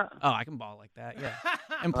like that? Oh, I can ball like that, yeah.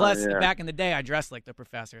 And plus, yeah. back in the day, I dressed like the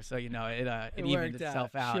professor, so, it evened worked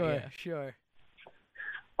itself out. Sure, Yeah. sure.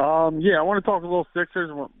 Yeah, I want to talk a little Sixers.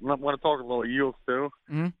 I want to talk a little Eagles, too.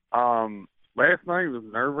 Mm-hmm. Last night was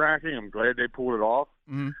nerve-wracking. I'm glad they pulled it off.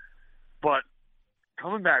 Mm-hmm. But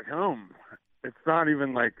coming back home, it's not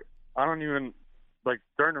even like I don't even like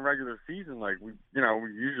during the regular season. Like we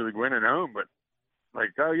usually win at home, but like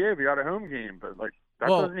oh yeah, we got a home game, but like that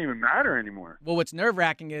doesn't even matter anymore. Well, what's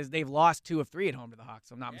nerve-wracking is they've lost 2 of 3 at home to the Hawks,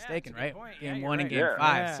 if I'm not mistaken, that's a right? good point. Game Yeah, 1 you're and Game right.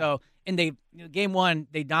 5. Yeah. So, and they Game 1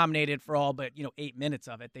 they dominated for all but 8 minutes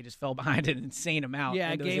of it. They just fell behind an insane amount.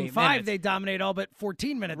 Yeah, in those Game 8 5 minutes. they dominate all but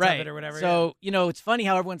 14 minutes right. of it or whatever. So it's funny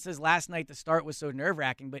how everyone says last night the start was so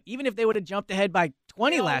nerve-wracking, but even if they would have jumped ahead by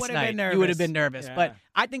 20 They all last would have night, been nervous. you would have been nervous. Yeah. But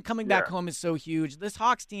I think coming back Yeah. home is so huge. This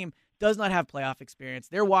Hawks team does not have playoff experience.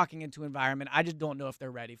 They're walking into an environment. I just don't know if they're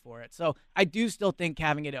ready for it. So I do still think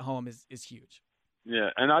having it at home is huge. Yeah,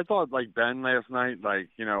 and I thought like Ben last night, like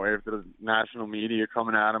after the national media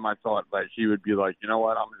coming at him, I thought like he would be like, you know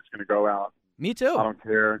what, I'm just gonna go out. Me too. I don't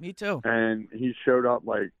care. Me too. And he showed up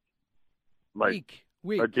like weak.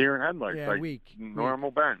 a deer in headlights, Yeah, like weak.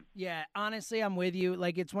 normal Ben. Yeah, honestly, I'm with you.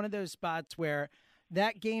 Like, it's one of those spots where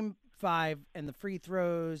that Game 5 and the free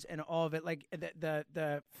throws and all of it, like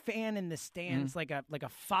the fan in the stands, like a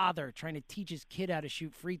father trying to teach his kid how to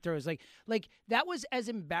shoot free throws, like that was as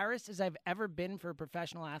embarrassed as I've ever been for a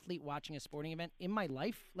professional athlete watching a sporting event in my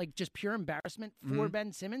life. Like, just pure embarrassment for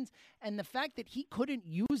Ben Simmons, and the fact that he couldn't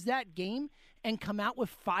use that game and come out with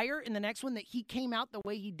fire in the next one, that he came out the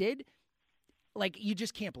way he did. Like, you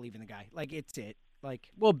just can't believe in the guy. Like, it's it. Like,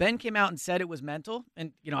 well, Ben came out and said it was mental,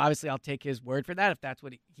 and obviously I'll take his word for that if that's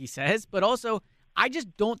what he says. But also, I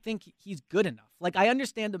just don't think he's good enough. Like, I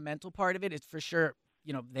understand the mental part of it; it's for sure,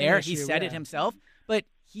 there. He said it himself, but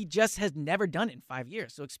he just has never done it in 5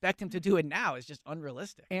 years. So expect him to do it now is just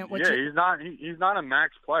unrealistic. And he's not. He's not a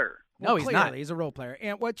max player. No, he's not. He's a role player.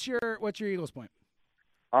 And what's your Eagles point?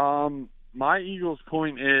 My Eagles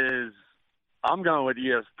point is I'm going with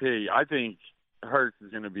ESP. I think Hurts is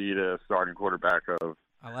going to be the starting quarterback of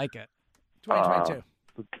I like it. 2022.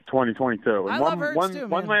 2022. And I love Hurts too,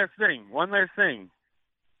 one man. last thing.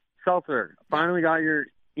 Seltzer, finally got your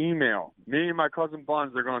email. Me and my cousin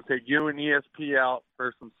Buns are going to take you and ESP out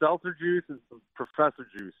for some seltzer juice and some professor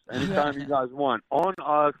juice anytime you guys want. On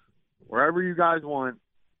us, wherever you guys want.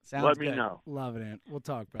 Sounds let me good. know. Love it, Ant. We'll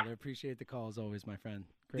talk, brother. Appreciate the call as always, my friend.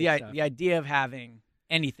 Great stuff. The idea of having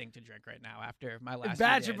anything to drink right now after my last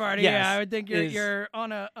bachelor few days. party. Yes, Yeah, I would think you're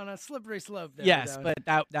on a slippery slope there. Yes, though.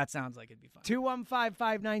 but that sounds like it'd be fun.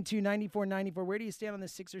 215-592-9494. Where do you stand on the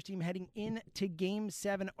Sixers team heading into Game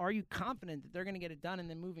 7? Are you confident that they're going to get it done? And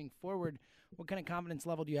then moving forward, what kind of confidence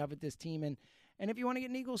level do you have with this team? And if you want to get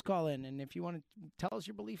an Eagles call in, and if you want to tell us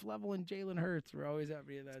your belief level in Jalen Hurts, we're always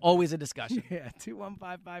happy to that. Always a discussion. Yeah,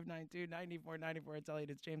 215-592-9494. It's Elliot.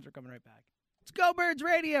 It's James. We're coming right back. It's Go Birds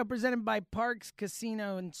Radio, presented by Parks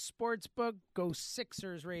Casino and Sportsbook. Go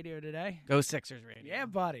Sixers Radio today. Go Sixers Radio. Yeah,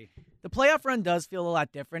 buddy. The playoff run does feel a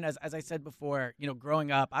lot different. As I said before,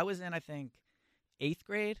 growing up, I was in, I think, 8th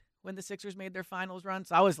grade when the Sixers made their finals run.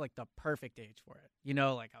 So I was like the perfect age for it.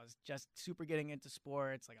 Like I was just super getting into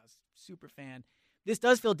sports. Like I was super fan. This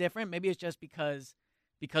does feel different. Maybe it's just because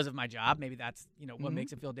of my job. Maybe that's, what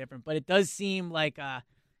makes it feel different. But it does seem like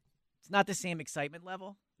it's not the same excitement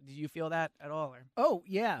level. Did you feel that at all? Or? Oh,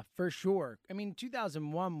 yeah, for sure. I mean,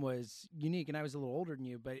 2001 was unique, and I was a little older than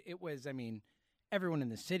you, but it was, everyone in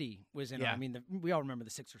the city was in. Yeah. We all remember the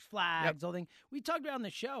Sixers flags, Yep. the whole thing. We talked about on the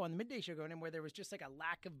show, on the midday show going in, where there was just like a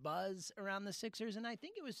lack of buzz around the Sixers, and I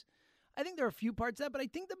think there are a few parts of that, but I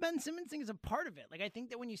think the Ben Simmons thing is a part of it. Like, I think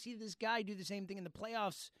that when you see this guy do the same thing in the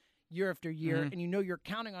playoffs year after year, and you're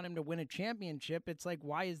counting on him to win a championship, it's like,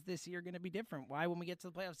 why is this year going to be different? Why, when we get to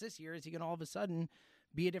the playoffs this year, is he going to all of a sudden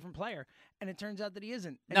be a different player? And it turns out that he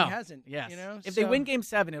isn't. And No. he hasn't. Yes. If So- they win Game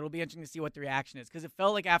 7, it'll be interesting to see what the reaction is, because it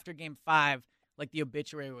felt like after Game 5, like the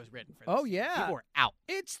obituary was written for this. Oh, yeah. People were out.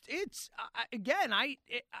 It's again, I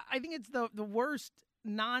think it's the worst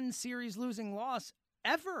non-series losing loss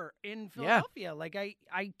ever in Philadelphia. Yeah. Like, I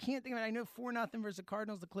can't think of it. I know 4-0 versus the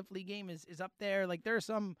Cardinals, the Cliff Lee game is up there. Like, there are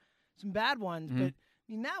some bad ones, but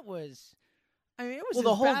that was, I mean, it was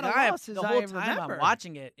the whole bad time, loss as the whole I time remember. I'm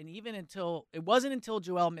watching it, and even it wasn't until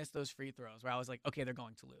Joel missed those free throws where I was like, okay, they're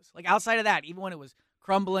going to lose. Like outside of that, even when it was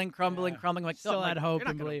crumbling, I'm like, Still had hope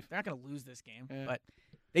and belief. belief. They're not going to lose this game, but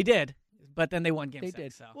they did. But then they won game 6. They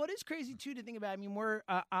did. So. Well, it is crazy too to think about. I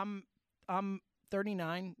mean, I'm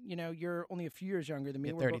 39. You know, you're only a few years younger than me.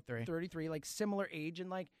 Yeah, We're 33. both 33, like similar age, and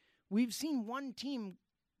like we've seen one team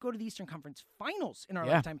go to the Eastern Conference Finals in our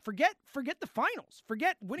lifetime. Forget the finals.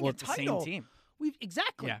 Forget winning a title. The same team. We've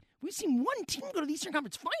seen one team go to the Eastern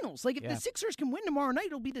Conference Finals. Like if the Sixers can win tomorrow night,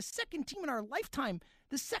 it'll be the second team in our lifetime.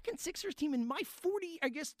 The second Sixers team in my 40, I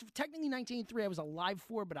guess technically 1983 I was alive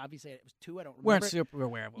for, but obviously it was 2. I don't remember. Weren't super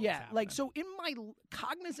aware of what was happening. Like so in my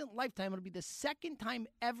cognizant lifetime, it'll be the second time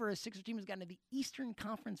ever a Sixers team has gotten to the Eastern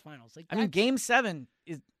Conference Finals. Like I mean, Game 7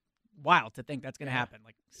 is wild to think that's going to happen.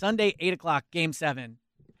 Like Sunday, 8:00, Game 7.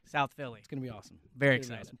 South Philly. It's going to be awesome. Very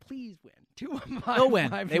excited. Awesome. Please win. 215. They'll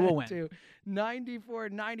win. They will win.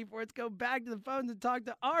 94-94. Let's go back to the phones and talk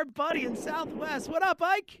to our buddy in Southwest. What up,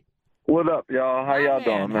 Ike? What up, y'all? How y'all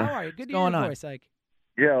doing, man? How are you? Good to hear your voice, Ike.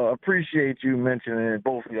 Yeah, appreciate you mentioning,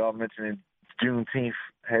 both of y'all mentioning Juneteenth.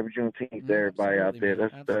 Happy Juneteenth to everybody out there.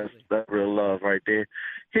 That's real love right there.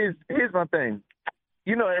 Here's my thing.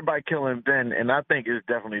 You know everybody killing Ben, and I think it's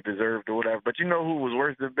definitely deserved or whatever, but you know who was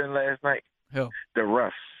worse than Ben last night? Who? The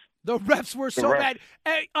refs. The refs were so bad.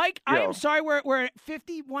 Hey, Ike, I am sorry. We're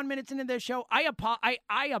 51 minutes into this show. I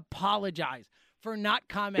apologize for not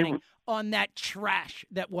commenting on that trash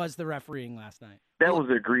that was the refereeing last night. That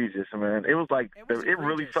was egregious, man. It was like it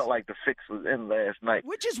really felt like the fix was in last night.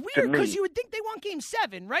 Which is weird because you would think they want Game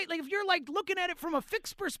 7, right? Like if you're like looking at it from a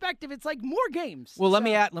fixed perspective, it's like more games. Well, let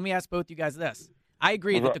me ask both you guys this. I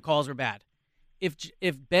agree that the calls were bad.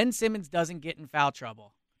 If Ben Simmons doesn't get in foul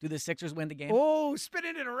trouble, do the Sixers win the game? Oh,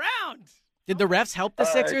 spinning it around. Did the refs help the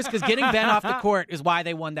Sixers? Because getting Ben off the court is why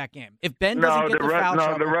they won that game. If Ben doesn't get the foul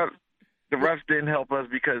trouble... The refs didn't help us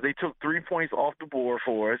because they took 3 points off the board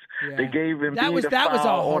for us. Yeah. They gave Embiid that was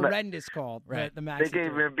a horrendous call. Right. They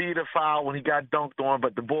gave Embiid a foul when he got dunked on,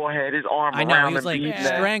 but the ball had his arm around him. I know, he was like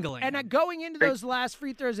strangling. And going into those last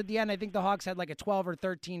free throws at the end, I think the Hawks had like a 12 or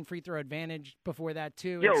 13 free throw advantage before that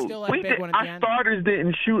too. Yo, still had a big one at the end. Our starters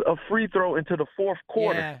didn't shoot a free throw into the fourth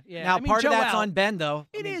quarter. Yeah. Now, part of that's on Ben, though.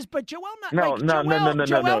 It is, but Joel not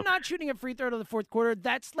not shooting a free throw to the fourth quarter,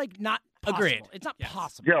 that's like not possible. Agreed. It's not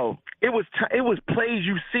possible. Yo, it was plays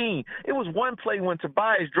you've seen. It was one play when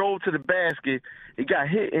Tobias drove to the basket. He got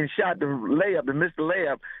hit and shot the layup and missed the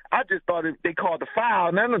layup. I just thought they called the foul.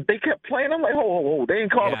 And then they kept playing. I'm like, oh, they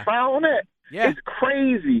didn't call a foul on that? Yeah. It's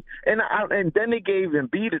crazy. And then they gave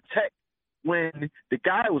Embiid a tech when the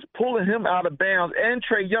guy was pulling him out of bounds and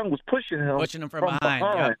Trae Young was pushing him from behind.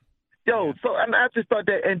 Yep. Yo, so and I just thought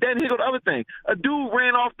that, and then here go the other thing. A dude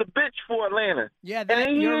ran off the bench for Atlanta. Yeah, and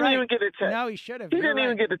he didn't even get a check. No, he should have. He didn't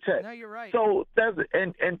even get a check. No, you're right. So that's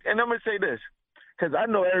and I'm gonna say this because I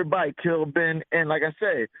know everybody killed Ben, and like I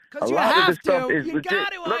said, a lot of the stuff is legit.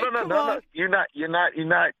 No. You're not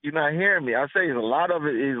hearing me. I say a lot of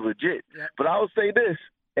it is legit. Yep. But I will say this,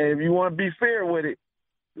 and if you want to be fair with it,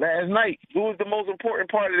 last night, who was the most important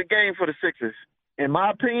part of the game for the Sixers? In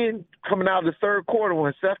my opinion, coming out of the third quarter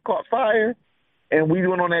when Seth caught fire and we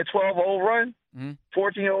went on that 12-0 run,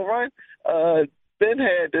 14-0 run, Ben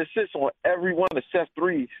had the assist on every one of Seth's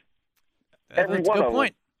threes. That's a good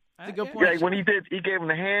point. That's a good point. Yeah, when he gave him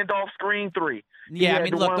the handoff screen 3. Yeah, I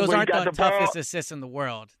mean, look, those aren't the toughest assists in the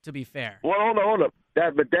world, to be fair. Well, hold up.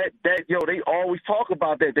 They always talk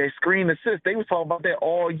about that screen assist. They was talking about that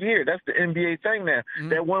all year. That's the NBA thing now.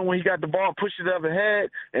 That one when he got the ball, pushed it up ahead,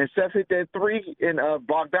 and Seth hit that 3 in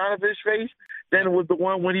Bogdanovic's face. Then it was the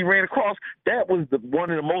one when he ran across. That was one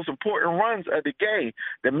of the most important runs of the game.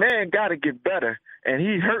 The man got to get better, and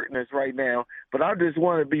he's hurting us right now. But I just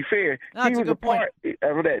want to be fair. He was a part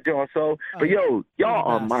of that, John. So, but y'all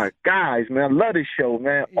are my guys, man. I love this show,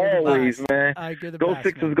 man. Always, man. Go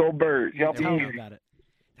Sixers, go Birds. Y'all be easy.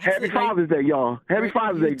 Happy Father's Day, y'all. Happy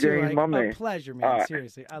Father's Day, James, my man. A pleasure, man. Right.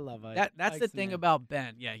 Seriously, I love it. That's the thing about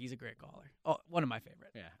Ben. Yeah, he's a great caller. Oh, one of my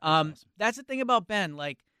favorite. Yeah. Awesome. That's the thing about Ben.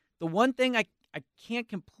 Like, the one thing I can't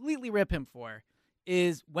completely rip him for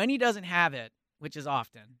is when he doesn't have it, which is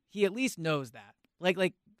often, he at least knows that.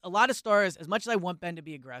 Like a lot of stars, as much as I want Ben to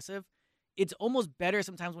be aggressive, it's almost better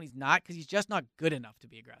sometimes when he's not because he's just not good enough to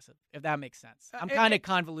be aggressive, if that makes sense. I'm kind of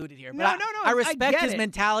convoluted here. But I respect his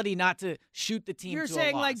mentality not to shoot the team. You're to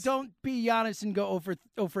saying, a loss. like, don't be Giannis and go over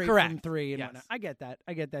 8 from 3. And whatnot. I get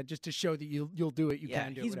that. Just to show that you'll do it. You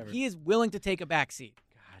can do it, whatever. He is willing to take a back seat.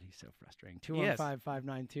 God, he's so frustrating.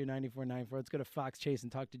 215-592-9494. Let's go to Fox Chase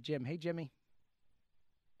and talk to Jim. Hey, Jimmy.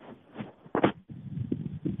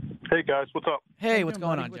 Hey, guys. What's up? Hey, what's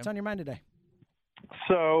going on, Jim? What's on your mind today?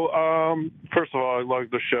 So, first of all, I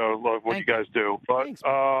love the show. Love what you guys do. But Thanks,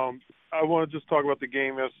 I want to just talk about the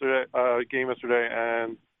game yesterday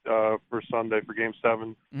and for Sunday for Game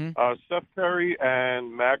 7. Steph Curry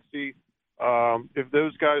and Maxey, if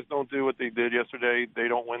those guys don't do what they did yesterday, they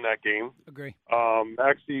don't win that game. Agree.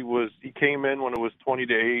 Maxey he came in when it was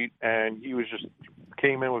 20-8, and he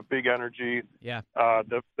came in with big energy. Yeah.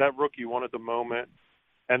 That rookie wanted the moment.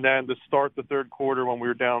 And then to start the third quarter when we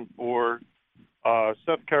were down 4,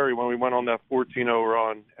 Steph Curry, when we went on that 14-0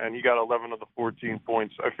 run, and he got 11 of the 14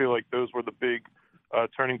 points, I feel like those were the big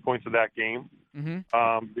turning points of that game.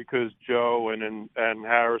 Because Joe and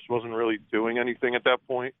Harris wasn't really doing anything at that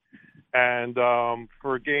point. And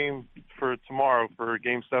for tomorrow, for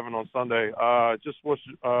Game 7 on Sunday, just what's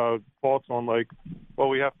thoughts on what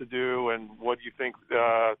we have to do, and what do you think?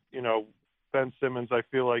 Ben Simmons, I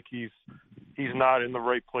feel like he's not in the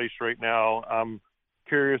right place right now. I'm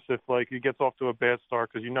curious if he gets off to a bad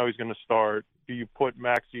start, because he's going to start. Do you put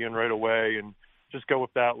Maxey in right away and just go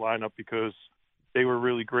with that lineup, because they were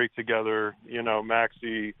really great together?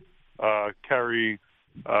 Maxey, Curry,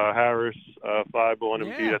 Harris, Thibault, and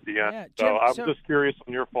Embiid at the end. Yeah. So Jim, I'm just curious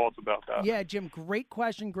on your thoughts about that. Yeah, Jim, great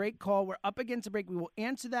question, great call. We're up against a break. We will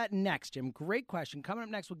answer that next, Jim. Great question. Coming up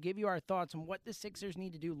next, we'll give you our thoughts on what the Sixers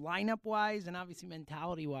need to do lineup-wise and obviously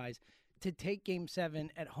mentality-wise to take Game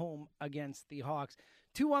 7 at home against the Hawks.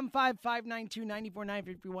 215-592-9490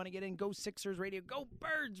 if you want to get in. Go Sixers Radio. Go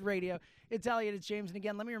Birds Radio. It's Elliot. It's James. And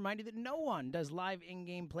again, let me remind you that no one does live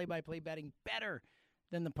in-game play-by-play betting better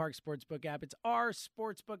than the Parx Sportsbook app. It's our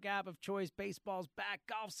sportsbook app of choice. Baseball's back.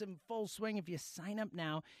 Golf's in full swing. If you sign up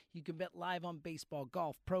now, you can bet live on baseball,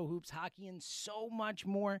 golf, pro hoops, hockey, and so much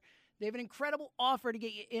more. They have an incredible offer to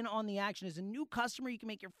get you in on the action. As a new customer, you can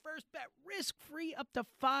make your first bet risk-free up to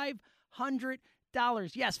 $500.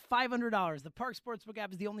 Yes, $500. The Parx Sportsbook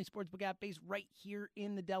app is the only sportsbook app based right here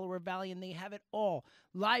in the Delaware Valley, and they have it all.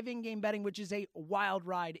 Live in-game betting, which is a wild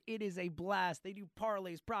ride. It is a blast. They do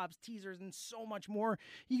parlays, props, teasers, and so much more.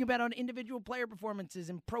 You can bet on individual player performances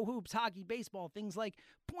in pro hoops, hockey, baseball, things like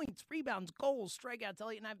points, rebounds, goals, strikeouts.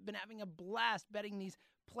 Elliot and I have been having a blast betting these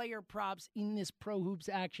player props in this pro hoops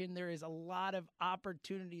action. There is a lot of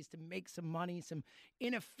opportunities to make some money, some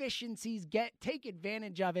inefficiencies, take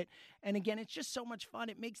advantage of it. And again, it's just so much fun.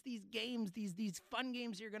 It makes these games, these fun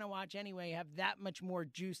games you're going to watch anyway, have that much more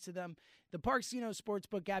juice to them. The Parx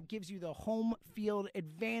Sportsbook app gives you the home field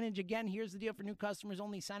advantage. Again, here's the deal for new customers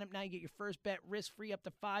only. Sign up now. You get your first bet risk-free up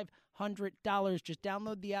to $500. Just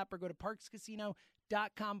download the app or go to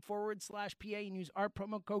parxcasino.com/PA and use our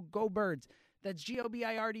promo code GOBIRDS. That's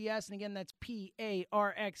GOBIRDS, and again, that's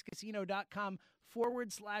PARX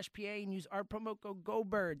casino.com/PA, and use our promo code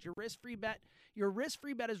GOBIRDS. Your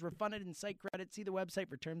risk-free bet is refunded in site credit. See the website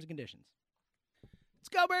for terms and conditions. It's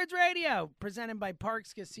Go Birds Radio, presented by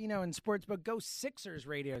Parx Casino and Sportsbook. Go Sixers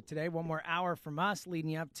Radio today. One more hour from us,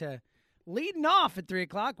 leading off at 3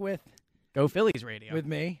 o'clock with Go Phillies Radio. With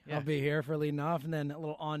me. Yeah. I'll be here for leading off, and then a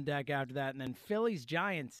little on deck after that, and then Phillies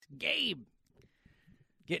Giants. Gabe.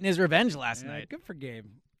 Getting his revenge last night. Good for Gabe.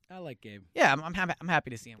 I like Gabe. Yeah, I'm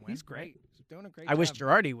happy to see him win. He's great. He's doing a great job. I wish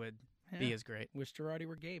Girardi would be as great. Wish Girardi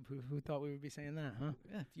were Gabe. Who thought we would be saying that, huh?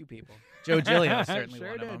 Yeah, a few people. Joe Giglio certainly sure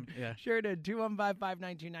one did. of them. Yeah. Sure did.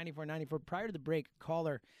 215-592-9494. Prior to the break, a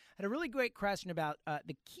caller had a really great question about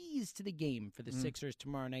the keys to the game for the Sixers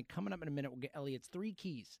tomorrow night. Coming up in a minute, we'll get Elliot's 3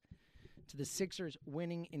 keys to the Sixers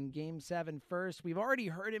winning in Game 7. First, we've already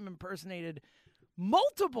heard him impersonated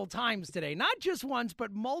multiple times today. Not just once,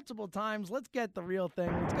 but multiple times. Let's get the real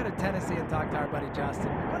thing. Let's go to Tennessee and talk to our buddy Justin.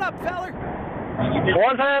 What up, feller?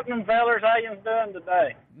 What's happening, fellers? How you doing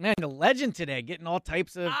today? Man, the legend today, getting all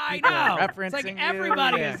types of people referencing it's like you.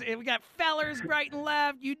 everybody Yeah. is. We got fellers right and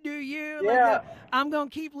left. You do you. Yeah. Like, I'm going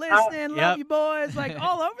to keep listening. Love you boys. Like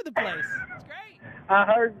all over the place. It's great. I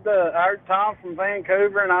heard Tom from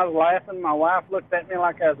Vancouver, and I was laughing. My wife looked at me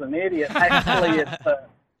like I was an idiot. Actually, it's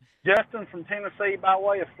Justin from Tennessee by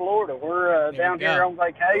way of Florida. We're down here on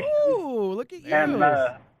vacation. Ooh, look at you. And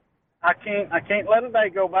I can't let a day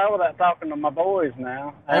go by without talking to my boys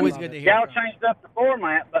now. Always good to hear. Y'all changed up the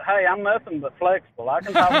format, but hey, I'm nothing but flexible. I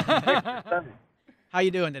can talk to Sixers too. How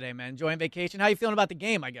you doing today, man? Enjoying vacation? How you feeling about the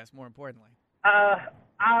game, I guess, more importantly?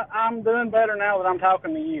 I'm doing better now that I'm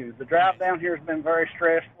talking to you. The drive down here has been very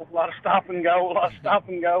stressful. A lot of stop and go.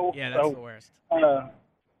 Yeah, that's the worst.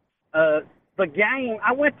 The game,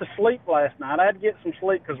 I went to sleep last night. I had to get some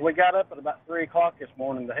sleep because we got up at about 3 o'clock this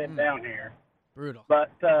morning to head down here. Brutal.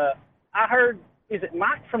 But I heard, is it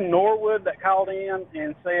Mike from Norwood that called in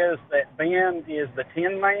and says that Ben is the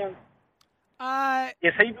Tin Man?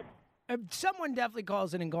 Is he? Someone definitely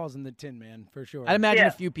calls in and calls him the Tin Man, for sure. I imagine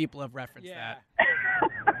a few people have referenced that.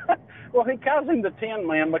 Well, he calls him the Tin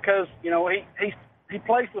Man because, you know, he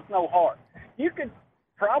plays with no heart. You could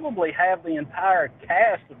probably have the entire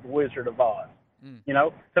cast of The Wizard of Oz. You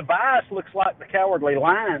know, Tobias looks like the Cowardly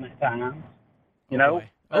Lion at times. You know,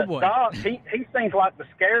 Doc, he seems like the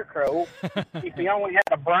Scarecrow if he only had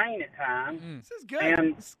a brain at times. This is good.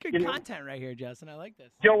 And, this is good content right here, Justin. I like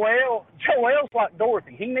this. Joel's like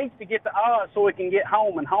Dorothy. He needs to get to Oz so he can get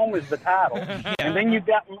home, and home is the title. And then you've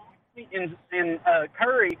got Monty and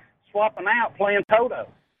Curry swapping out playing Toto.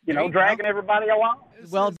 You know, dragging everybody along.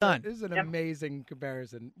 Well done. This is an amazing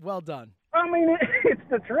comparison. Well done. I mean, it's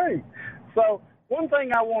the truth. So one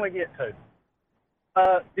thing I want to get to.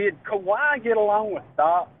 Did Kawhi get along with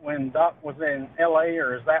Doc when Doc was in L.A.,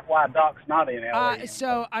 or is that why Doc's not in L.A.?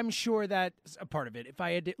 So I'm sure that's a part of it. If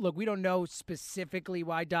I had to, look, we don't know specifically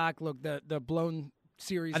why Doc. Look, the blown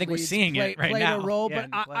series. I think we're seeing it right played now. a role, Yeah,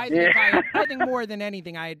 but I think more than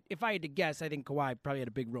anything, if I had to guess, I think Kawhi probably had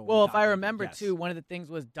a big role. Well, if I remember too, one of the things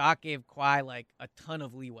was Doc gave Kawhi like a ton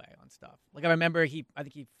of leeway on stuff. Like I remember I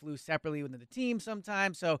think he flew separately within the team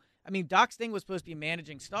sometimes. So I mean, Doc's thing was supposed to be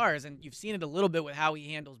managing stars, and you've seen it a little bit with how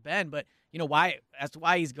he handles Ben. But you know as to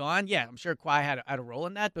why he's gone, yeah, I'm sure Kawhi had a role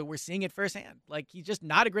in that. But we're seeing it firsthand. Like he's just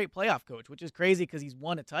not a great playoff coach, which is crazy because he's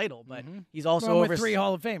won a title, but he's also with 3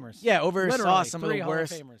 Hall of Famers. Yeah, oversaw Literally, some of the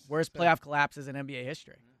worst playoff collapses in NBA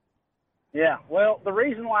history. Yeah, well, the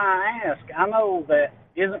reason why I ask, I know that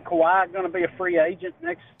isn't Kawhi going to be a free agent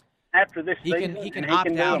after this season? He can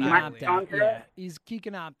opt out. He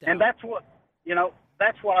can opt out. And that's what, you know,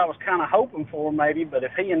 that's what I was kind of hoping for maybe. But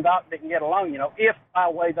if he and Doc didn't get along, you know, if by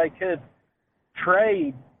the way they could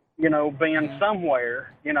trade, you know, Ben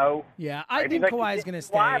somewhere, you know. Yeah, I think Kawhi's going to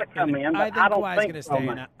stay. I think Kawhi's going to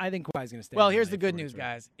stay. I think Kawhi's going to stay. Well, here's the good news,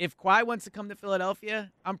 guys. If Kawhi wants to come to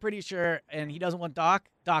Philadelphia, I'm pretty sure, and he doesn't want Doc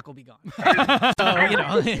will be gone. So, you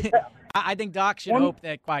know, I think Doc should hope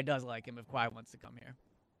that Kawhi does like him if Kawhi wants to come here.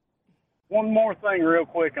 One more thing real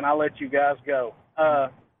quick, and I'll let you guys go.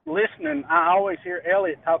 Listening, I always hear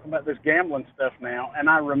Elliot talking about this gambling stuff now, and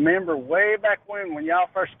I remember way back when y'all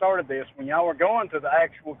first started this, when y'all were going to the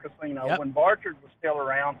actual casino, when Barchard was still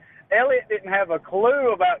around, Elliot didn't have a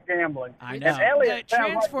clue about gambling. I know. And Elliot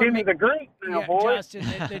sounds like Jimmy the Greek now, boy. Justin,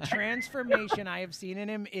 the transformation I have seen in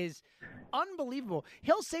him is unbelievable.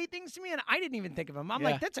 He'll say things to me, and I didn't even think of him. I'm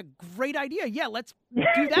like, that's a great idea. Yeah, let's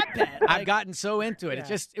do that bet. I've gotten so into it.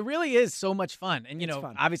 It really is so much fun. And, you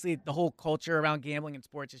know, obviously the whole culture around gambling and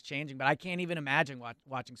sports is changing, but I can't even imagine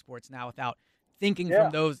watching sports now without thinking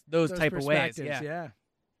from those type of ways. Yeah.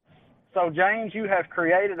 So, James, you have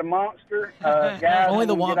created a monster. Guys, only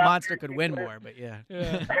the one monster could win more, but yeah.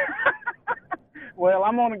 Well,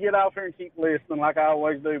 I'm going to get off here and keep listening like I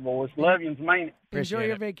always do, boys. Love you, man. Enjoy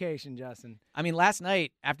your vacation, Justin. I mean, last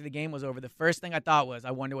night, after the game was over, the first thing I thought was,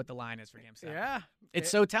 I wonder what the line is for Game 7. Yeah. It's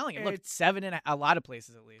so telling. Look, 7 and a lot of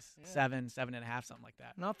places at least. 7.5, something like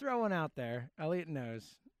that. And I'll throw one out there. Elliot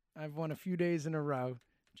knows. I've won a few days in a row.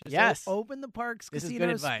 Just open the Parks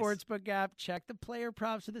Casino Sportsbook app, check the player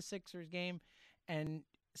props of the Sixers game, and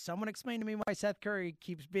someone explained to me why Seth Curry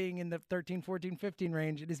keeps being in the 13, 14, 15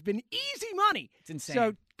 range. It has been easy money. It's insane.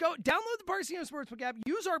 So go download the Parks Casino Sportsbook app,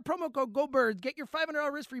 use our promo code GoBirds, get your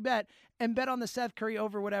 $500 risk-free bet, and bet on the Seth Curry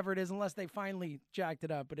over whatever it is, unless they finally jacked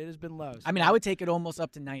it up, but it has been low. So I mean, I would take it almost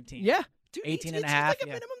up to 19. Yeah. Dude, 18 and a it's half. like a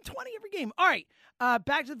minimum 20 every game. All right,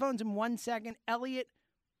 back to the phones in 1 second. Elliot,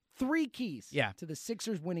 3 keys to the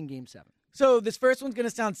Sixers winning Game 7. So this first one's going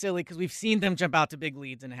to sound silly because we've seen them jump out to big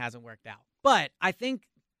leads and it hasn't worked out. But I think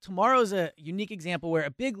tomorrow's a unique example where a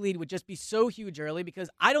big lead would just be so huge early because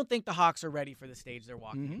I don't think the Hawks are ready for the stage they're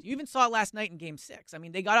walking into. You even saw it last night in Game 6. I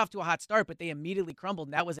mean, they got off to a hot start, but they immediately crumbled,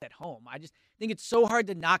 and that was at home. I just think it's so hard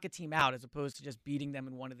to knock a team out as opposed to just beating them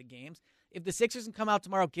in one of the games. If the Sixers can come out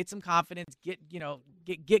tomorrow, get some confidence,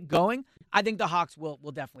 get going, I think the Hawks will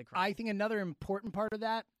definitely crumble. I think another important part of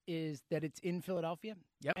that is that it's in Philadelphia.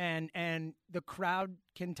 Yep. And the crowd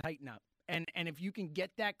can tighten up. And if you can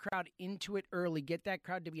get that crowd into it early, get that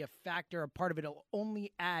crowd to be a factor, a part of it, it'll only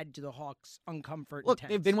add to the Hawks' uncomfort. Look,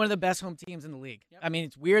 they've been one of the best home teams in the league. Yep. I mean,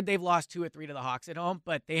 it's weird they've lost 2 or 3 to the Hawks at home,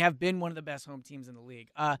 but they have been one of the best home teams in the league.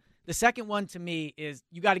 The second one to me is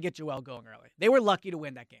you got to get Joel going early. They were lucky to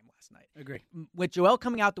win that game last night. Agree. With Joel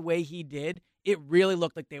coming out the way he did, it really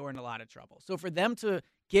looked like they were in a lot of trouble. So for them to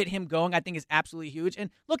get him going, I think is absolutely huge. And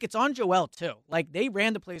look, it's on Joel too. Like they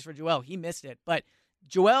ran the plays for Joel. He missed it. But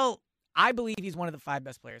Joel, I believe he's one of the 5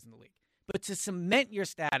 best players in the league. But to cement your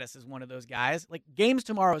status as one of those guys, like games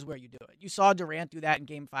tomorrow is where you do it. You saw Durant do that in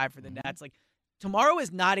Game 5 for the Nets. Like tomorrow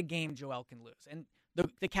is not a game Joel can lose. And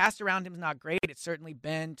the cast around him is not great. It's certainly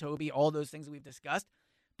Ben, Toby, all those things that we've discussed.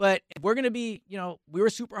 But if we're going to be, we were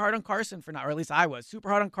super hard on Carson for not, or at least I was super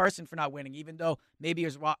hard on Carson for not winning, even though maybe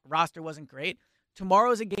his roster wasn't great.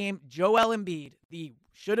 Tomorrow's a game. Joel Embiid, the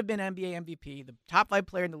should have been NBA MVP, the top 5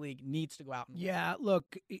 player in the league, needs to go out and win. Yeah,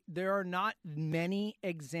 look, there are not many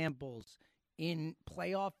examples in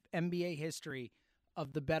playoff NBA history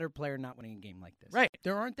of the better player not winning a game like this. Right.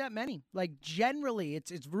 There aren't that many. Like, generally,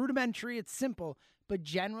 it's rudimentary, it's simple, but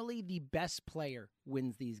generally the best player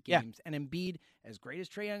wins these games. Yeah. And Embiid, as great as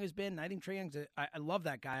Trae Young has been, and I think Trae Young's I love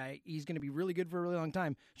that guy. He's going to be really good for a really long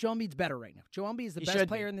time. Joel Embiid's better right now. Joel Embiid is the best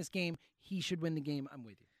player in this game. He should win the game. I'm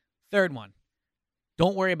with you. Third one.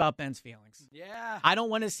 Don't worry about Ben's feelings. Yeah. I don't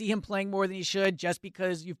want to see him playing more than he should just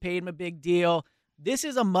because you've paid him a big deal. This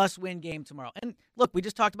is a must-win game tomorrow. And look, we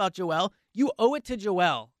just talked about Joel. You owe it to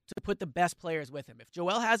Joel to put the best players with him. If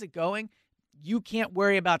Joel has it going, you can't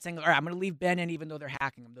worry about saying, all right, I'm going to leave Ben in even though they're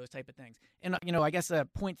hacking him, those type of things. And, I guess a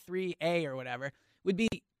 0.3A or whatever would be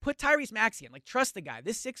put Tyrese Maxey in. Like, trust the guy.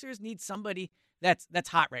 This Sixers needs somebody that's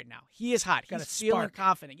hot right now. He is hot. He's feeling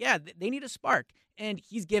confident. Yeah, they need a spark, and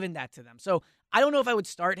he's given that to them. So I don't know if I would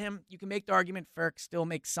start him. You can make the argument Ferk still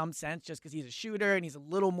makes some sense just because he's a shooter and he's a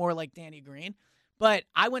little more like Danny Green. But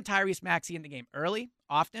I want Tyrese Maxey in the game early,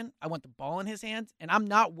 often. I want the ball in his hands, and I'm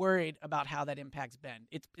not worried about how that impacts Ben.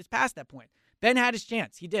 It's past that point. Ben had his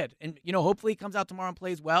chance. He did. And, hopefully he comes out tomorrow and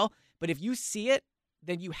plays well. But if you see it,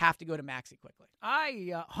 then you have to go to Maxey quickly.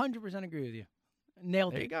 I 100% agree with you.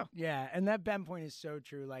 Nailed it. There you go. Yeah, and that Ben point is so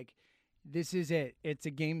true. Like, this is it. It's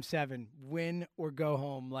a game 7. Win or go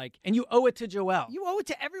home. And you owe it to Joel. You owe it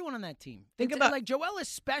to everyone on that team. Think about Joel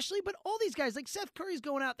especially, but all these guys. Like Seth Curry's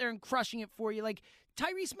going out there and crushing it for you. Like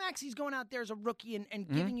Tyrese Maxey's going out there as a rookie and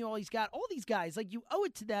giving you all he's got. All these guys, you owe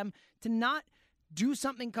it to them to not do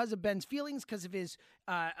something because of Ben's feelings, because of his,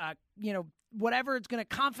 whatever it's going to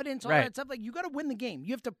confidence, all that stuff. Like, you got to win the game.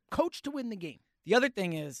 You have to coach to win the game. The other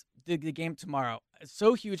thing is the game tomorrow is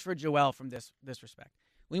so huge for Joel from this respect.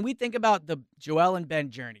 When we think about the Joel and Ben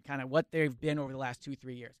journey, kind of what they've been over the last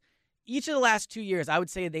 2-3 years, each of the last 2 years, I would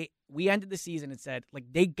say we ended the season and said,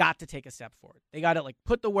 they got to take a step forward. They got to,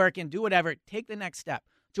 put the work in, do whatever, take the next step.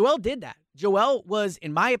 Joel did that. Joel was,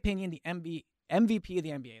 in my opinion, the MVP of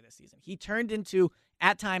the NBA this season. He turned into,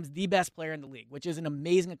 at times, the best player in the league, which is an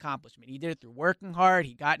amazing accomplishment. He did it through working hard.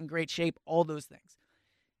 He got in great shape, all those things.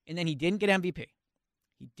 And then he didn't get MVP.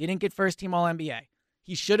 He didn't get first team All-NBA.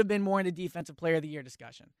 He should have been more in the Defensive Player of the Year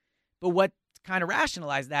discussion. But what kind of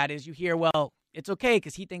rationalized that is you hear, well, it's okay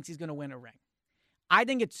because he thinks he's going to win a ring. I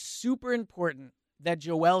think it's super important that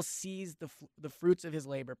Joel sees the fruits of his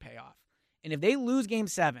labor pay off. And if they lose Game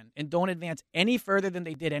 7 and don't advance any further than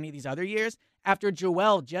they did any of these other years, after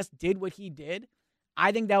Joel just did what he did,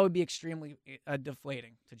 I think that would be extremely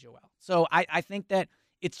deflating to Joel. So I think that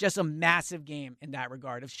it's just a massive game in that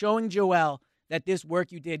regard of showing Joel that this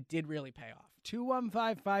work you did really pay off.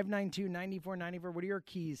 215-592-9494. What are your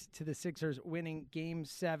keys to the Sixers winning Game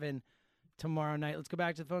 7 tomorrow night? Let's go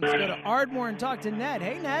back to the phone. Let's go to Ardmore and talk to Ned.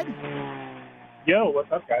 Hey, Ned. Yo,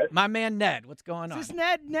 what's up, guys? My man, Ned. What's going on? Is this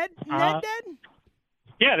Ned? Ned?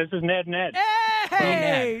 Yeah, this is Ned.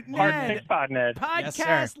 Hey, Ned. Hard 6 pod, Ned.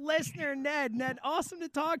 Podcast listener, Ned. Ned, awesome to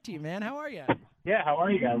talk to you, man. How are you? Yeah, how are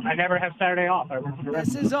you guys? I never have Saturday off. I work for the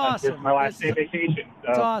rest This is awesome. This is my last day of vacation. So.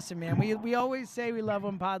 It's awesome, man. We always say we love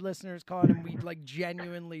when pod listeners call, and we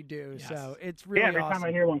genuinely do. Yes. So it's really every awesome. time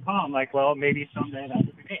I hear one call, I'm like, well, maybe someday that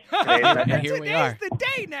would be me. Here we are. Today's the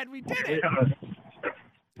day, Ned. We did it.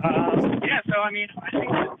 So I think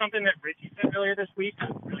something that Richie said earlier this week that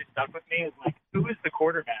really stuck with me is who is the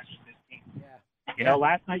quarterback of this team? Yeah.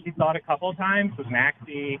 Last night you saw it a couple of times with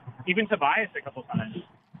Maxey, even Tobias a couple of times.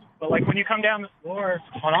 But when you come down the floor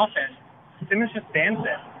on offense, Simmons just stands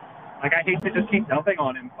there. I hate to just keep dumping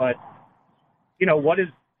on him, but what is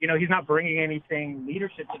he's not bringing anything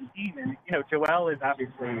leadership to the team, and Joel is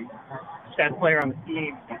obviously best player on the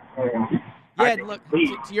team. Yeah, look,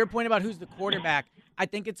 to your point about who's the quarterback, I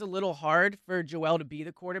think it's a little hard for Joel to be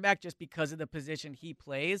the quarterback just because of the position he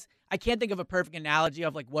plays. I can't think of a perfect analogy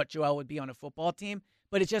of what Joel would be on a football team,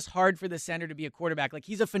 but it's just hard for the center to be a quarterback.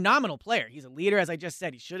 He's a phenomenal player. He's a leader, as I just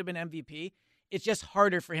said. He should have been MVP. It's just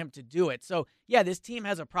harder for him to do it. So, yeah, this team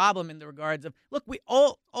has a problem in the regards of, look, we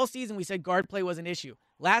all season we said guard play was an issue.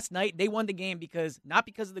 Last night, they won the game not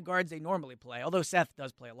because of the guards they normally play, although Seth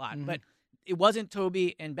does play a lot, but it wasn't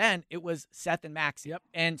Toby and Ben. It was Seth and Maxey. Yep.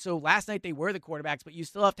 And so last night they were the quarterbacks, but you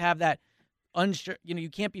still have to have that unsure. You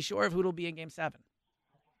can't be sure of who it'll be in Game 7.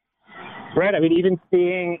 Right. Even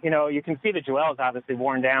seeing, you can see that Joel's obviously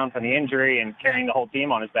worn down from the injury and carrying the whole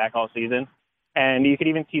team on his back all season. And you could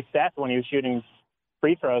even see Seth when he was shooting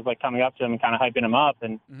free throws, like coming up to him and kind of hyping him up.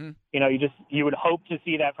 And, you would hope to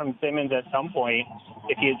see that from Simmons at some point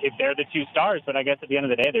if they're the two stars. But I guess at the end of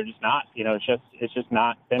the day, they're just not. It's just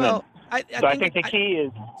not Simmons. Well, I think the key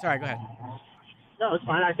is. Sorry, go ahead. No, it's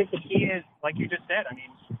fine. I think the key is, like you just said,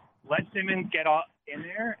 let Simmons get in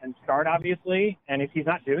there and start, obviously. And if he's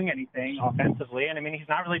not doing anything offensively, and he's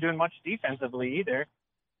not really doing much defensively either,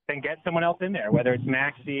 then get someone else in there, whether it's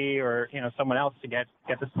Maxey or someone else to get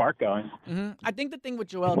the spark going. Mm-hmm. I think the thing with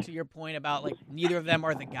Joel, to your point about neither of them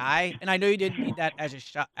are the guy, and I know you didn't need that as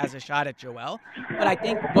a shot at Joel, but I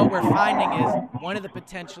think what we're finding is one of the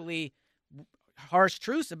potentially harsh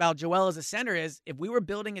truths about Joel as a center is if we were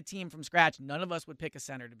building a team from scratch, none of us would pick a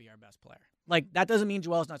center to be our best player. That doesn't mean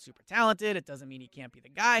Joel's not super talented. It doesn't mean he can't be the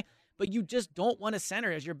guy. But you just don't want a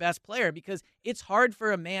center as your best player because it's hard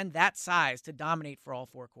for a man that size to dominate for all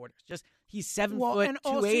 4 quarters. He's 7 foot, and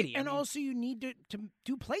 280. Also you need to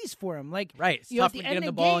do plays for him. Right. It's at tough the to end get him the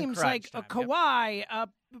of ball in games, crunch a time. Kawhi,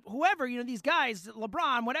 whoever, these guys,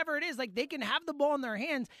 LeBron, whatever it is, they can have the ball in their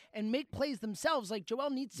hands and make plays themselves. Joel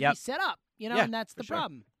needs to be set up, and that's the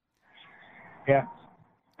problem. Yeah.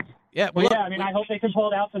 Yeah. Well, I hope they can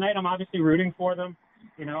pull it out tonight. I'm obviously rooting for them,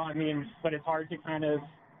 but it's hard to kind of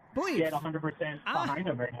get 100% behind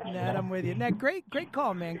them right now. Ned, I'm with you. Ned, great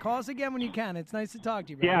call, man. Call us again when you can. It's nice to talk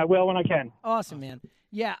to you, bro. Yeah, I will when I can. Awesome, man.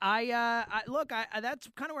 Yeah, I that's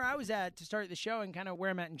kind of where I was at to start the show and kind of where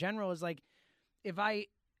I'm at in general is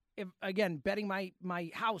if again, betting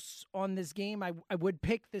my house on this game, I would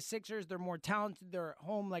pick the Sixers. They're more talented. They're at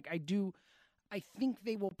home. I think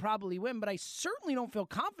they will probably win, but I certainly don't feel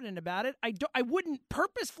confident about it. I wouldn't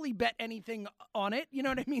purposefully bet anything on it. You know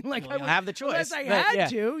what I mean? I would have the choice. Unless I had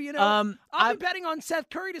to, I'll be betting on Seth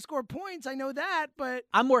Curry to score points. I know that, but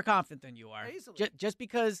I'm more confident than you are. Easily. Just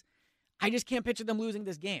because I just can't picture them losing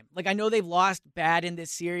this game. I know they've lost bad in this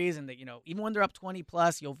series, and that even when they're up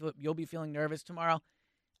 20+, you'll be feeling nervous tomorrow.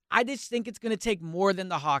 I just think it's going to take more than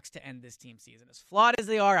the Hawks to end this team season. As flawed as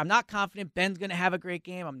they are, I'm not confident Ben's going to have a great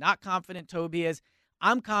game. I'm not confident Toby is.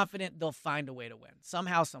 I'm confident they'll find a way to win,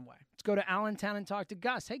 somehow, some way. Let's go to Allentown and talk to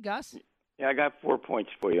Gus. Hey, Gus. Yeah, I got 4 points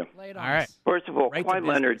for you. Lay it on All right. First of all, Right Kawhi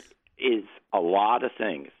Leonard is a lot of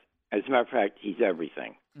things. As a matter of fact, he's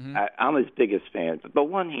everything. Mm-hmm. I'm his biggest fan. But the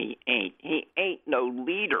one he ain't no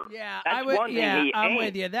leader. Yeah, I'm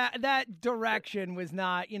with you. That direction was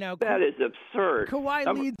not, That is absurd.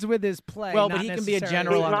 Kawhi leads with his play. Well, but he can be a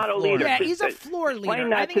general he's on not the a floor. leader. Yeah, he's a floor leader. Explain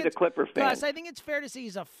that to the Clipper fans. Gus, I think it's fair to say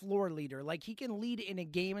he's a floor leader. He can lead in a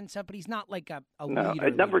game and stuff, but he's not a no, leader.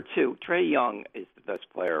 At number 2, Trae Young is the best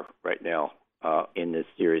player right now in this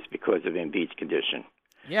series because of Embiid's condition.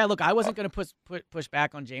 Yeah, look, I wasn't going to push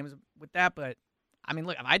back on James with that, but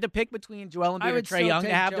look, if I had to pick between Joel Embiid and Trae Young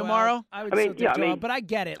to have tomorrow, I would still take Joel, but I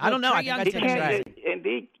get it. I don't know. I think I'd take Trae.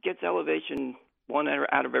 Embiid gets elevation 1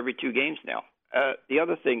 out of every 2 games now. The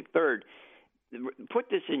other thing, third,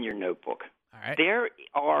 put this in your notebook. All right. There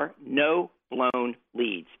are no blown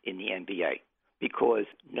leads in the NBA because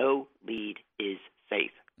no lead is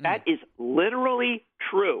safe. That is literally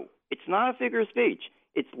true. It's not a figure of speech.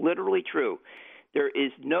 It's literally true. There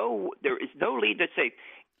is no lead that's safe.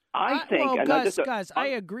 I think. Gus, I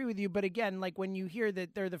agree with you, but again, when you hear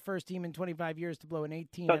that they're the first team in 25 years to blow an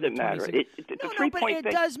 18, doesn't matter. It's a 3-point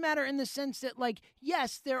thing. Does matter in the sense that,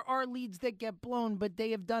 yes, there are leads that get blown, but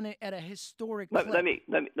they have done it at a historic clip. Let me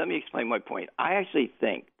explain my point. I actually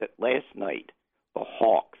think that last night the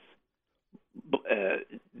Hawks,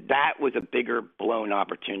 that was a bigger blown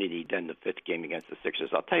opportunity than the 5th game against the Sixers.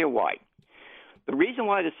 I'll tell you why. The reason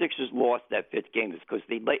why the Sixers lost that 5th game is because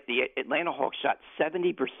the Atlanta Hawks shot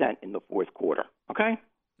 70% in the 4th quarter. Okay?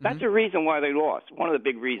 That's the reason why they lost. One of the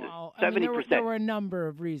big reasons. 70%. There were a number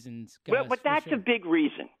of reasons, Gus, but that's a big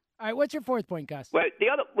reason. All right, what's your 4th point, Gus? Well,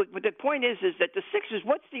 the point is that the Sixers.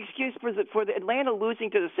 What's the excuse for the Atlanta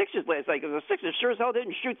losing to the Sixers last night? Because the Sixers sure as hell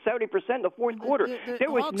didn't shoot 70% in the 4th quarter.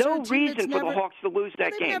 There was no reason for the Hawks to lose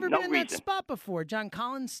that game. They've never been in that reason. spot before. John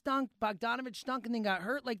Collins stunk, Bogdanovich stunk, and then got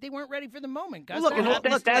hurt. They weren't ready for the moment, Gus. Well, look,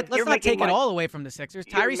 let's not take it all away from the Sixers.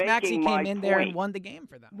 Tyrese Maxey came in there and won the game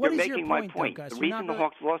for them. You're making my point. The reason the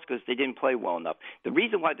Hawks lost because they didn't play well enough. The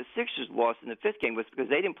reason why the Sixers lost in the 5th game was because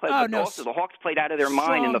they didn't play well. Also, the Hawks played out of their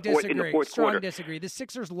mind in the 4th quarter. Disagree. The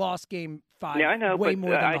Sixers lost game 5. Yeah, I know, way but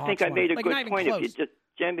more than the I think Hawks I made a won. good point.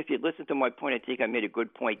 If you listen to my point, I think I made a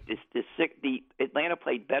good point. The Atlanta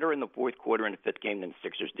played better in the 4th quarter in the 5th game than the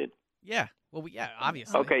Sixers did. Yeah. Well,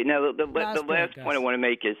 obviously. Okay. Now the last point I want to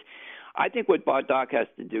make is, I think what Doc has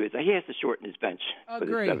to do is he has to shorten his bench for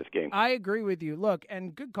the 7th game. I agree with you. Look,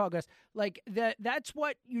 and good call, Gus. That's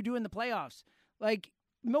what you do in the playoffs.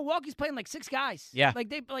 Milwaukee's playing 6 guys. Yeah.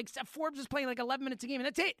 Forbes is playing 11 minutes a game, and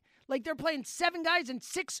that's it. Like they're playing 7 guys and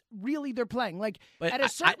 6 really they're playing. Like But at a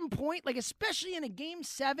certain point, like especially in a game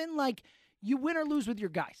 7, like you win or lose with your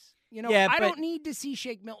guys. You know, I don't need to see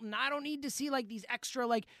Shake Milton. I don't need to see like these extra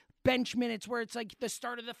like bench minutes where it's like the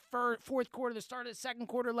start of the fourth quarter, the start of the second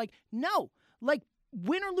quarter. Like, no, like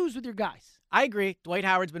win or lose with your guys. I agree. Dwight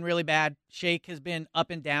Howard's been really bad. Shake has been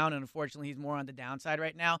up and down, and unfortunately he's more on the downside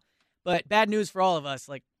right now. But bad news for all of us,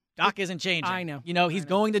 like Doc isn't changing. I know. You know, he's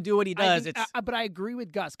going to do what he does. But I agree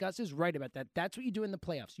with Gus. Gus is right about that. That's what you do in the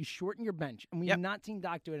playoffs. You shorten your bench, and we have not seen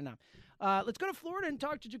Doc do it enough. Let's go to Florida and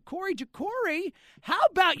talk to Jacory. Jacory, how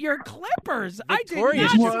about your Clippers? I did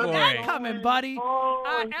not see that coming, buddy.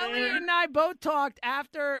 Elliot and I both talked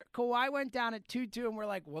after Kawhi went down at 2-2, and we're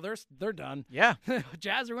like, well, they're done. Yeah.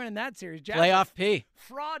 Jazz are winning that series. Jazz Playoff P.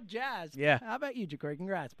 Fraud Jazz. Yeah. How about you, Jacory?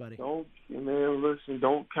 Congrats, buddy. Don't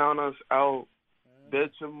count us out.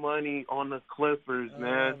 Bet your money on the Clippers,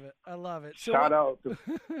 man. I love it. So Shout out to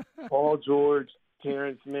Paul George,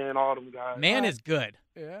 Terrence Mann, all them guys. Man is good.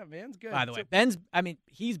 Yeah, Man's good. By the way,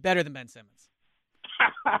 he's better than Ben Simmons.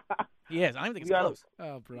 He is. I don't even think it's close.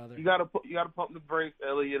 Oh, brother. You gotta pump the brakes,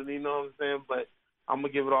 Elliot. You know what I'm saying? But I'm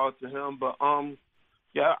gonna give it all to him. But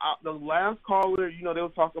the last caller, you know, they were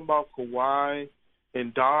talking about Kawhi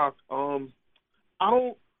and Doc.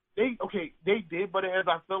 They did, but as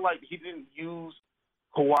I feel like he didn't use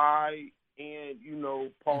Kawhi and, you know,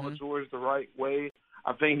 Paul George the right way.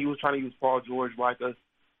 I think he was trying to use Paul George like a,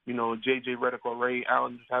 you know, J.J. Redick or Ray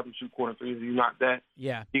Allen, just have him shoot corner threes. You're not that.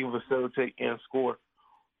 Yeah. He can facilitate and score.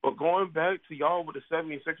 But going back to y'all with the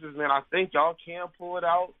 76ers, man, I think y'all can pull it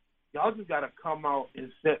out. Y'all just got to come out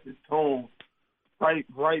and set the tone right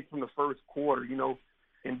from the first quarter, you know.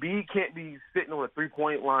 And Embiid can't be sitting on a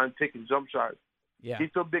three-point line taking jump shots. Yeah.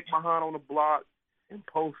 Get your big behind on the block and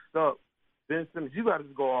post up. Ben Simmons, you got to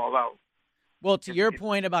just go all out. Well, to your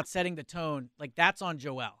point about setting the tone, like that's on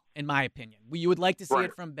Joel, in my opinion. You would like to see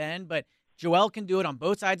it from Ben, but Joel can do it on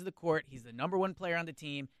both sides of the court. He's the number 1 player on the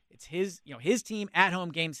team. It's his team at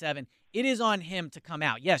home, Game 7. It is on him to come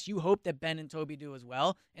out. Yes, you hope that Ben and Toby do as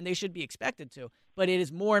well, and they should be expected to. But it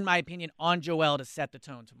is more, in my opinion, on Joel to set the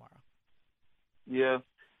tone tomorrow. Yeah,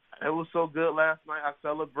 it was so good last night. I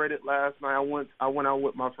celebrated last night. I went out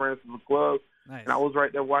with my friends from the club. Nice. And I was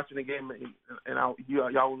right there watching the game, and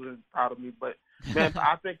y'all wasn't proud of me. But man,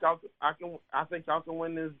 I think y'all can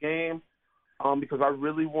win this game because I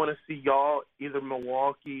really want to see y'all either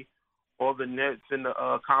Milwaukee or the Nets in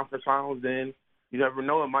the conference finals. Then you never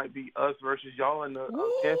know, it might be us versus y'all in the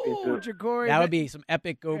championship. Jacory, that would be some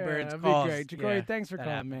epic Go Birds calls. Be great. Jacory, thanks for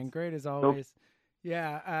calling, man. Great as always.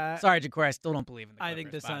 Yeah. Sorry, Jacory, I still don't believe in the Clippers, I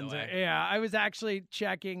think the Suns are. Yeah, I was actually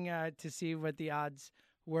checking to see what the odds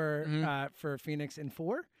were for Phoenix in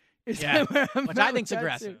 4. Which I think's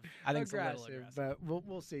aggressive. I think it's a little aggressive. But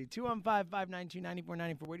we'll see.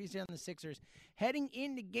 215-592-9494. Where do you stand on the Sixers heading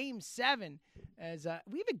into Game 7? As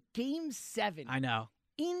we have a Game 7. I know.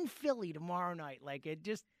 In Philly tomorrow night. Like it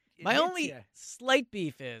My only slight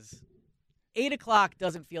beef is 8 o'clock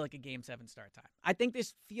doesn't feel like a Game 7 start time. I think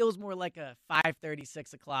this feels more like a 5:30,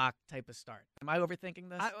 6 o'clock type of start. Am I overthinking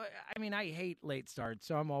this? I mean, I hate late starts,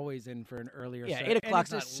 so I'm always in for an earlier start. 8 o'clock.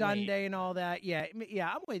 It's a Sunday and all that. Yeah,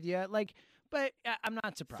 I'm with you. Like, but I'm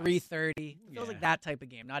not surprised. 3:30 feels like that type of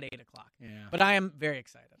game, not 8 o'clock. Yeah. But I am very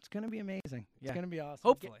excited. It's going to be amazing. It's going to be awesome.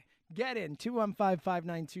 Hopefully. Get in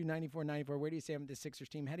 215-592-9494. Where do you stand with the Sixers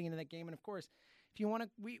team heading into that game? And of course, if you want to,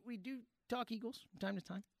 we do talk Eagles from time to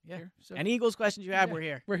time. Yeah. Here, so. Any Eagles questions you have, we're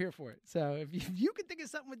here. We're here for it. So if you can think of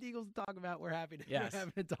something with the Eagles to talk about, we're happy to,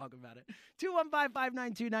 talk about it.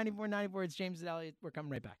 215-592-9494. It's James and Elliott. We're coming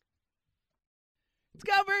right back. Let's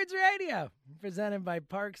go Birds Radio, presented by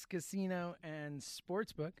Parks Casino and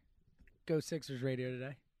Sportsbook. Go Sixers Radio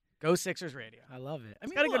today. Go Sixers Radio. I love it. I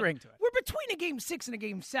mean, it's got a good ring to it. We're between a Game 6 and a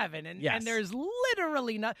Game 7, and there's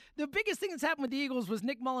literally not. The biggest thing that's happened with the Eagles was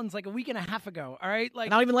Nick Mullins like a week and a half ago. All right,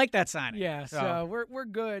 like I don't even like that signing. Yeah, so we're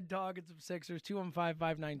good. Talking some Sixers.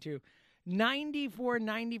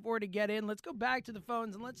 215-592-9494 to get in. Let's go back to the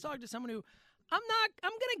phones and let's talk to someone who I'm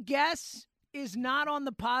gonna guess is not on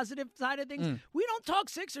the positive side of things. We don't talk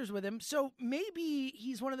Sixers with him, so maybe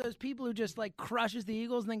he's one of those people who just like crushes the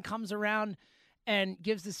Eagles and then comes around and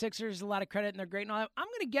gives the Sixers a lot of credit and they're great and all that. I'm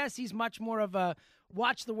going to guess he's much more of a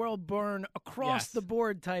watch the world burn across the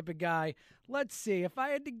board type of guy. Let's see. If I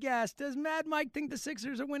had to guess, does Mad Mike think the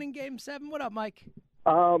Sixers are winning Game 7? What up, Mike?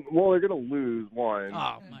 Well, they're going to lose, one.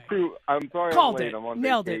 Oh, Mike. Two, I'm sorry Called I'm late. it. I'm on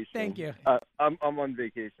Nailed vacation. it. Thank you. I'm on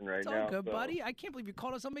vacation right now. It's all good, so. buddy. I can't believe you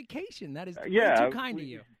called us on vacation. That is way too kind of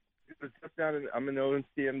you. I'm in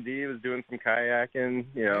ONCMD. Was doing some kayaking,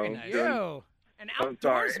 you know. Nice. An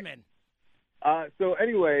outdoorsman. So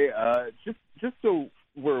anyway, just so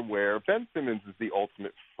we're aware, Ben Simmons is the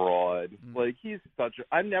ultimate fraud. Like, he's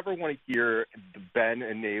I never want to hear the Ben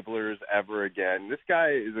enablers ever again. This guy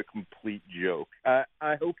is a complete joke.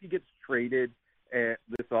 I hope he gets traded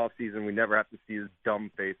this offseason. We never have to see his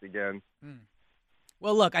dumb face again.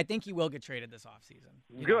 Well, look, I think he will get traded this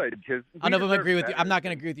offseason. Good, because I don't know if I agree with you. I'm not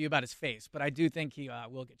going to agree with you about his face, but I do think he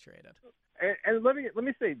will get traded. And let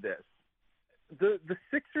me say this. The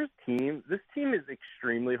Sixers team, this team is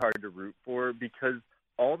extremely hard to root for because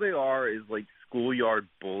all they are is like schoolyard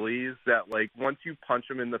bullies that, like, once you punch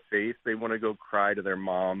them in the face, they want to go cry to their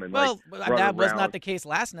mom and run that was around. not the case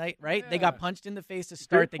last night, right? Yeah. They got punched in the face to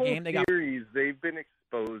start the game. They've been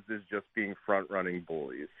exposed as just being front-running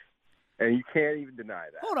bullies, and you can't even deny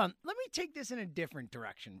that. Hold on, let me take this in a different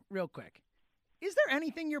direction, real quick. Is there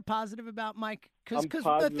anything you're positive about, Mike? Because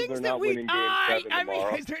the things that we, I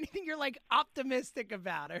mean, is there anything you're like optimistic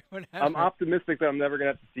about or whatever? I'm optimistic that I'm never gonna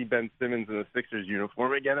have to see Ben Simmons in the Sixers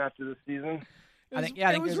uniform again after this season. I think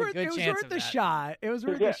there's a good chance of that. It was worth the shot. It was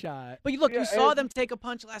worth the shot. But look, you saw them take a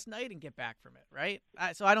punch last night and get back from it, right?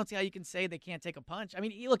 So I don't see how you can say they can't take a punch. I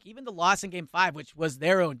mean, look, even the loss in Game 5, which was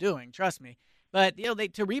their own doing, trust me. But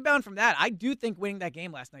to rebound from that, I do think winning that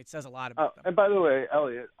game last night says a lot about them. And by the way,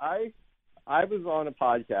 Elliot, I was on a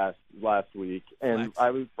podcast last week, and I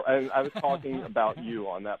was talking about you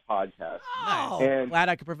on that podcast. Nice. And glad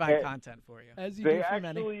I could provide content for you. As you they do for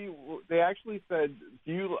actually, many. They actually said,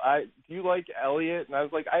 "Do you like Elliot?" And I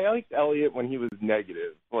was like, "I liked Elliot when he was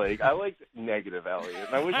negative. Like, I liked negative Elliot.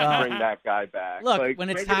 And I wish you'd bring that guy back." Look, like, when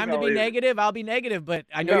it's time to be negative, I'll be negative. But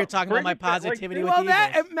I know you're talking about my positivity with the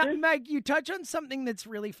Eagles. Mike, you touch on something that's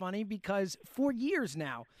really funny because for years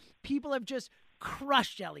now, people have just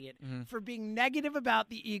crushed Elliott for being negative about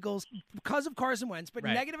the Eagles because of Carson Wentz, but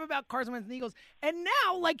negative about Carson Wentz and the Eagles. And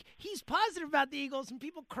now, like, he's positive about the Eagles, and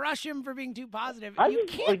people crush him for being too positive. You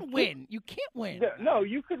can't win. You can't win. No,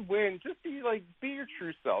 you could win. Just be your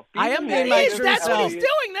true self. I am being my true self. That's what he's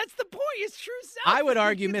doing. That's the point. His true self. I would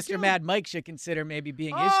argue Mr. Mad Mike should consider maybe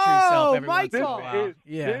being his true self every once in a while.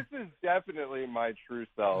 This is definitely my true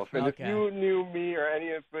self. And if you knew me or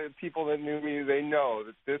any of the people that knew me, they know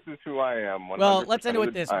that this is who I am. 100% well, let's end it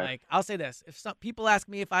with this, Mike. I'll say this. If some people ask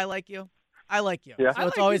me if I like you, I like you. Yeah. So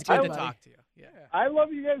it's always good to talk to you. Yeah. I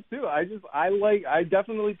love you guys too. I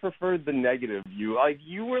definitely preferred the negative you. Like,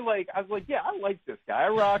 you were like, I was like, yeah, I like this guy. I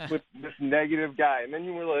rock with this negative guy. And then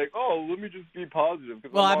you were like, oh, let me just be positive.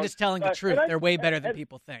 Well, I'm just telling the truth. They're way better than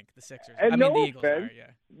people think, the Sixers. I mean, the Eagles are,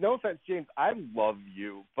 yeah. No offense, James. I love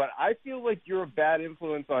you, but I feel like you're a bad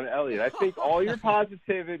influence on Elliot. I think all your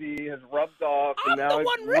positivity has rubbed off. I'm and now the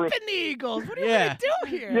one ripping the Eagles. What are you going to do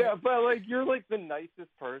here? Yeah, but like, you're like the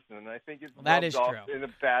nicest person, and I think it's rubbed off in a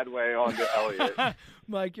bad way onto Elliot.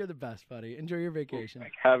 Mike, you're the best, buddy. Enjoy your vacation.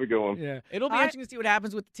 Have a good one. Yeah, it'll be interesting to see what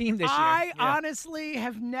happens with the team this year. I honestly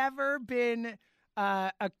have never been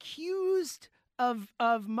accused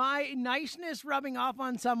of my niceness rubbing off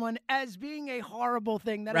on someone as being a horrible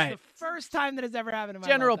thing. That is the first time that has ever happened in my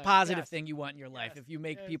general life. positive thing you want in your life. If you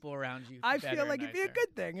make people around you, I feel like it'd be a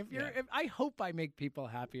good thing. If I hope I make people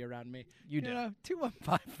happy around me. You do.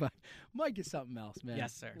 2155. Mike is something else, man.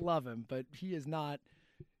 Yes, sir. Love him, but he is not.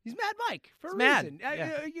 He's Mad Mike for a mad.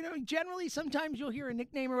 reason. Generally, sometimes you'll hear a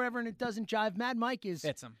nickname or whatever, and it doesn't jive. Mad Mike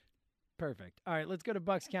fits him. Perfect. All right, let's go to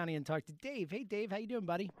Bucks County and talk to Dave. Hey, Dave, how you doing,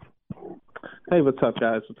 buddy? Hey, what's up,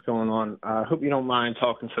 guys? What's going on? I hope you don't mind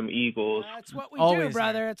talking some Eagles. That's what we do,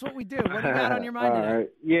 brother. That's what we do. What do you got on your mind today? All right.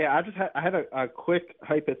 Yeah, I had a quick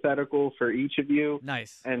hypothetical for each of you.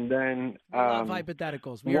 Nice. And then we love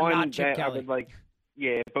hypotheticals. We are not Chip Kelly. I would like,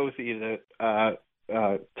 both of you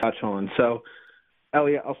to touch on. So,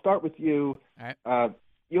 Elliot, I'll start with you. All right.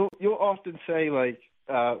 You'll often say, like,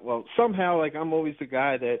 somehow, like, I'm always the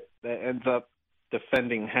guy that ends up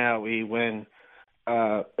defending Howie when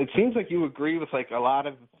it seems like you agree with, like, a lot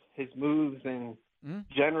of his moves and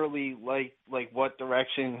generally like what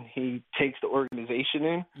direction he takes the organization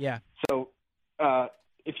in. Yeah. So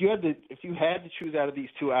if you had to choose out of these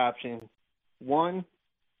two options, one,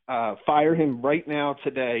 fire him right now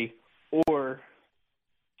today, or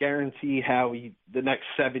guarantee Howie the next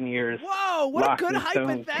 7 years. Whoa, what a good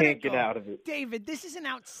hypothetical. Can't get out of it. David, this is an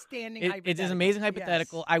outstanding hypothetical. It is an amazing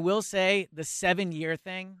hypothetical. Yes. I will say the 7-year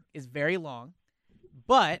thing is very long.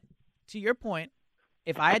 But to your point,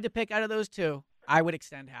 if I had to pick out of those two, I would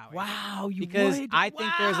extend Howie. Wow, you because would? I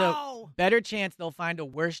think there's a better chance they'll find a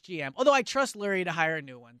worse GM. Although I trust Lurie to hire a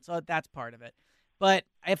new one, so that's part of it. But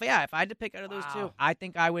if I had to pick out of those two, I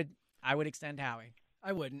think I would extend Howie.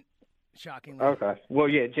 I wouldn't. Shockingly. Okay. Well,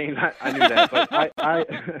 yeah, James, I knew that, but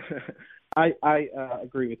I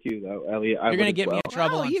agree with you though, Elliot. You're going to get me in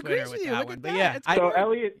trouble Wow, on he Twitter agrees with with you. that Look one. at But that. yeah, So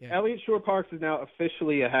Elliot Shore Parks is now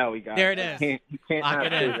officially a Howie guy. There it is. You can't Lock not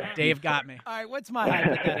it say in. that. Dave got me. All right, what's my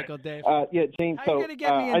hypothetical, Dave? Yeah, James. How so you gonna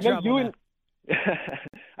get me in I know trouble you now? and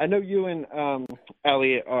I know you and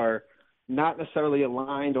Elliot are not necessarily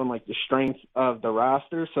aligned on like the strength of the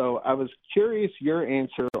roster. So I was curious your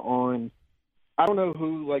answer on. I don't know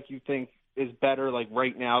who like you think is better like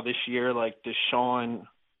right now this year, like Deshaun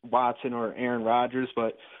Watson or Aaron Rodgers,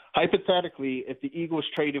 but hypothetically, if the Eagles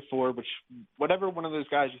traded for whatever one of those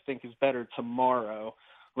guys you think is better tomorrow,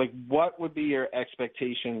 like what would be your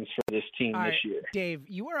expectations for this team All this right, year? Dave,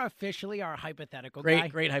 you are officially our hypothetical Great, guy.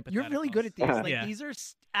 great hypotheticals. You're really good at these. Like Yeah. these are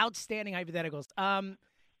outstanding hypotheticals.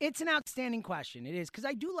 It's an outstanding question. It is because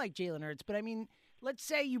I do like Jalen Hurts, but I mean, let's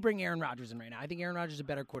say you bring Aaron Rodgers in right now. I think Aaron Rodgers is a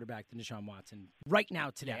better quarterback than Deshaun Watson right now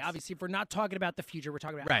today. Yes. Obviously, if we're not talking about the future, we're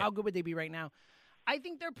talking about Right. how good would they be right now. I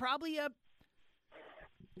think they're probably a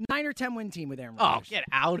 9 or 10 win team with Aaron Oh, Rodgers. get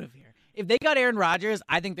out of here. If they got Aaron Rodgers,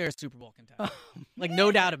 I think they're a Super Bowl contender. Like,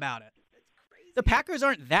 no doubt about it. The Packers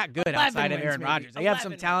aren't that good 11 outside of wins, Aaron maybe. Rodgers. They have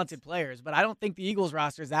some 11 talented players, but I don't think the Eagles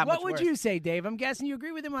roster is that much What would worse. you say, Dave? I'm guessing you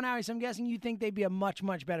agree with him on Howie, so I'm guessing you think they'd be a much,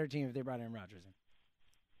 much better team if they brought Aaron Rodgers in.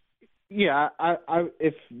 Yeah,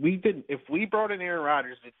 if we brought in Aaron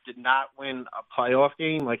Rodgers that did not win a playoff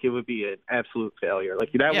game, like it would be an absolute failure. Like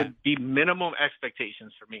that would be minimum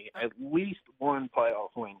expectations for me. At least one playoff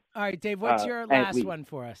win. All right, Dave, what's your at last least. one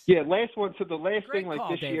for us? Yeah, last one. So the last Great thing, like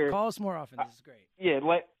call, this Dave. year, Call us more often. This is great.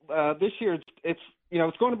 yeah, this year it's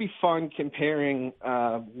it's going to be fun comparing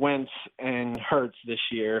Wentz and Hurts this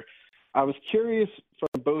year. I was curious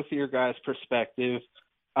from both of your guys' perspective,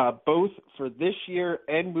 both for this year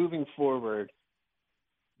and moving forward,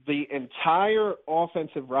 the entire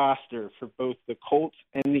offensive roster for both the Colts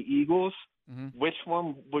and the Eagles. Which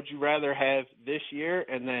one would you rather have this year,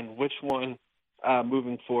 and then which one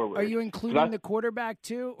moving forward? Are you including the quarterback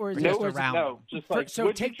too, or is it no, just around? no, just like So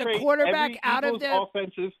would you take the trade quarterback every out of Eagles the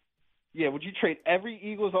offensive. Yeah, would you trade every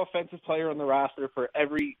Eagles offensive player on the roster for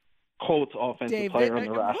every Colts offensive Dave, player on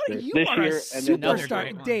the roster you this are year? a And then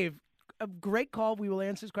superstar, Dave. A great call. We will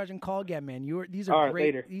answer this question. Call again, man. These are All right, great.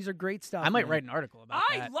 later. These are great stuff. I might man. write an article about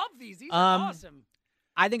I that. love these. These are awesome.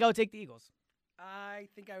 I think I would take the Eagles. I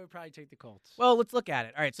think I would probably take the Colts. Well, let's look at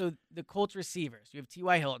it. All right, so the Colts receivers. You have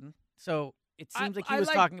T.Y. Hilton. So it seems like he was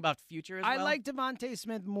talking about future as well. I like Devontae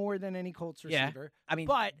Smith more than any Colts Yeah. receiver. I mean,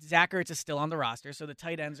 but Zach Ertz is still on the roster, so the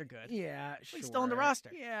tight ends are good. yeah, But sure. he's still on the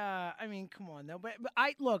roster. Yeah, I mean, come on though. But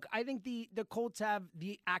I think the Colts have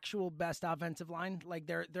the actual best offensive line. Like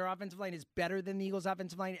their offensive line is better than the Eagles'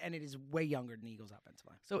 offensive line, and it is way younger than the Eagles' offensive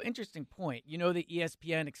line. So interesting point. You know the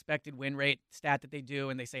ESPN expected win rate stat that they do,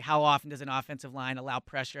 and they say how often does an offensive line allow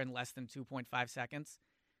pressure in less than 2.5 seconds?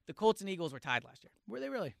 The Colts and Eagles were tied last year. Were they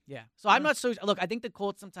really? Yeah. So I'm not so – look, I think the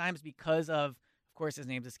Colts sometimes because of course, his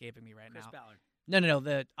name's escaping me right Chris now. Ballard. No,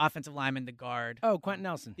 the offensive lineman, the guard. Oh, Quentin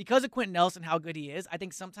Nelson. Because of Quentin Nelson, how good he is, I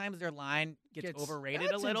think sometimes their line gets overrated a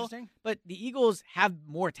that's little. interesting. But the Eagles have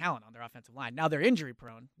more talent on their offensive line. Now they're injury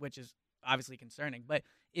prone, which is obviously concerning. But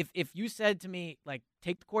if you said to me, like,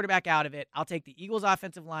 take the quarterback out of it, I'll take the Eagles'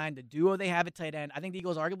 offensive line, the duo they have at tight end. I think the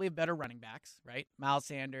Eagles arguably have better running backs, right? Miles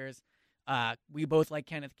Sanders. We both like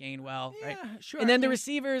Kenneth Gainwell, right? Sure. And then the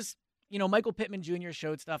receivers, you know, Michael Pittman Jr.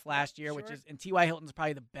 showed stuff last year, which sure. is, and T.Y. Hilton's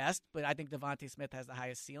probably the best, but I think Devontae Smith has the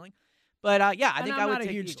highest ceiling. But yeah, I think I would I'm not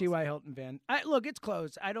take a huge Eagles. T.Y. Hilton fan. Look, it's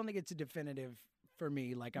close. I don't think it's a definitive for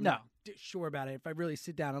me. Like, I'm No. not sure about it. If I really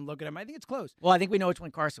sit down and look at him, I think it's close. Well, I think we know which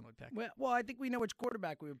one Carson would pick. Well, I think we know which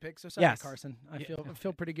quarterback we would pick. So sorry, Yes. Carson. I Yeah.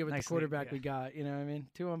 feel pretty good with Nicely, the quarterback yeah. we got. You know what I mean?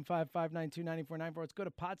 215-592-9494. Let's go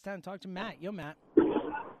to Pottstown and talk to Matt. Yo, Matt.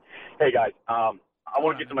 Hey, guys. I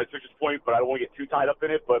want to get to my Sixers point, but I don't want to get too tied up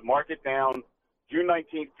in it. But mark it down, June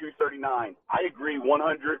 19th, 239. I agree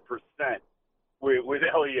 100% with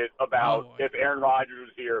Elliot about if Aaron Rodgers was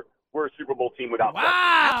here, we're a Super Bowl team without him.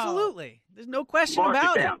 Absolutely. There's no question Mark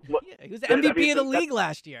about it it. down. Look, Yeah, he was the MVP of the that's- league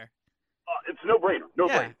last year. It's a no-brainer. Yeah,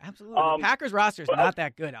 No-brainer. absolutely. The Packers roster is but- not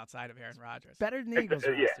that good outside of Aaron Rodgers. Better than the Eagles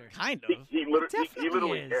Yeah. roster. Kind of. He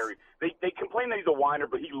literally carries. They complain that he's a whiner,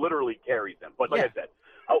 but he literally carries them. But like I said,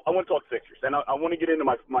 I want to talk Sixers, and I want to get into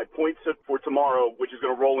my points for tomorrow, which is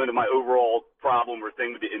going to roll into my overall problem or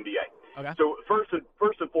thing with the NBA. Okay. So first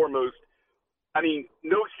and foremost, I mean,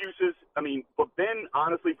 no excuses. I mean, but Ben,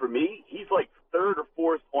 honestly, for me, he's like third or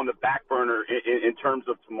fourth on the back burner in terms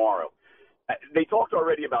of tomorrow. They talked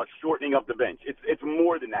already about shortening up the bench. It's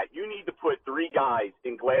more than that. You need to put three guys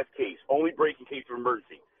in glass case, only break in case of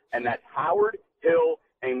emergency, and that's Howard, Hill,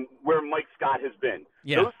 and where Mike Scott has been.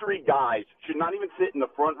 Yeah. Those three guys should not even sit in the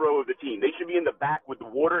front row of the team. They should be in the back with the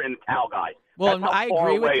water and the towel guys. Well, That's how I far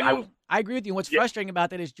agree with away you. I agree with you. And what's frustrating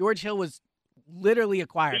about that is George Hill was literally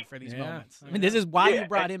acquired for these moments. I mean, this is why you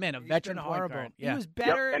brought him in, a veteran point guard. He was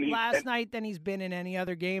better last night than he's been in any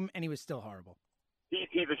other game, and he was still horrible.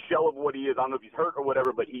 He's a shell of what he is. I don't know if he's hurt or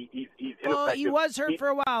whatever, but he's ineffective. Well, he was hurt for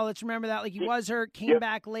a while. Let's remember that. Like, he was hurt, came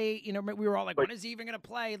back late. You know, we were all like, when is he even going to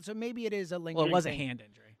play? So maybe it is a lingering Well, it was a thing. hand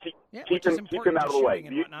injury. Keep him out of the way.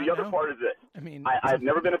 The other part is this. I mean, I've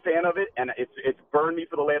never been a fan of it, and it's burned me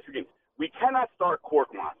for the last few games. We cannot start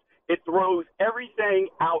Korkmaz. It throws everything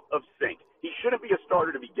out of sync. He shouldn't be a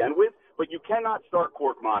starter to begin with, but you cannot start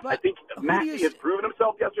Korkmaz. I think Maxey has proven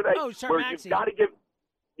himself yesterday. Oh, start where Maxey.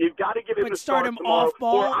 You've got to give him But the start him tomorrow. off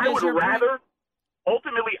ball, Or I is would your point? rather,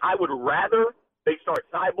 ultimately, I would rather they start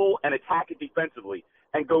Thibault and attack it defensively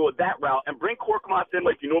and go with that route and bring Korkmaz in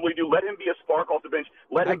like you normally do. Let him be a spark off the bench.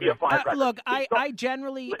 Let him be a firecracker. Look, I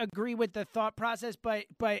generally agree with the thought process, but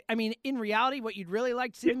I mean, in reality, what you'd really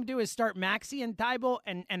like to see them do is start Maxey and Thibault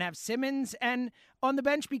and have Simmons and on the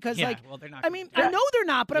bench because, well, they're not. I mean, I know they're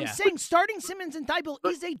not, but I'm saying starting Simmons and Thibault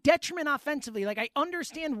is a detriment offensively. Like, I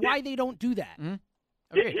understand why they don't do that. Mm-hmm.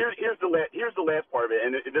 Okay. Here's the last part of it,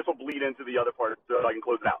 and this will bleed into the other part so I can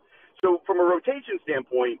close it out. So from a rotation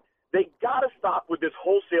standpoint, they got to stop with this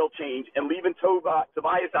wholesale change and leaving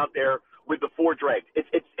Tobias out there with the 4 dregs.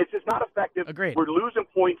 It's just not effective. Agreed. We're losing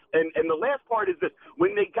points, and the last part is this: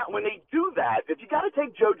 when they do that, if you got to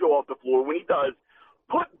take JoJo off the floor, when he does,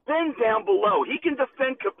 put Ben down below. He can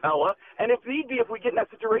defend Capella, and if need be, if we get in that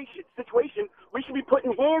situation, we should be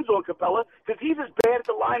putting hands on Capella because he's as bad at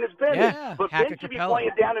the line as Ben is. But Ben should be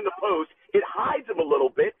playing down in the post. It hides him a little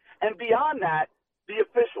bit, and beyond that, the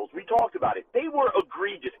officials, we talked about it. They were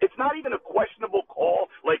egregious. It's not even a questionable call,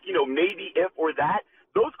 like, maybe if or that.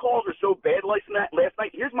 Those calls are so bad last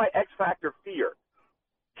night. Here's my X factor fear.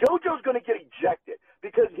 JoJo's going to get ejected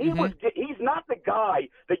because he's not the guy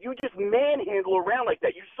that you just manhandle around like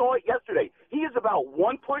that. You saw it yesterday. He is about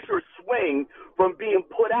one push or swing from being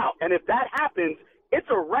put out. And if that happens, it's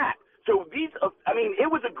a wrap. So it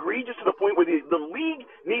was egregious to the point where the league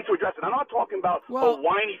needs to address it. I'm not talking about a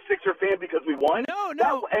whiny Sixer fan because we won. No.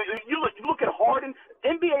 You look at Harden,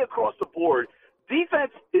 NBA across the board.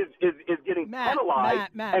 Defense is getting penalized,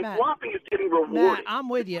 and flopping is getting rewarded. Matt, I'm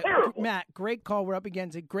with you. Terrible. Matt, great call. We're up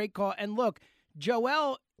against it. Great call. And look,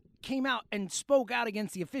 Joel came out and spoke out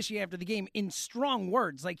against the officiating after the game in strong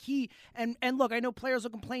words. Like and look, I know players will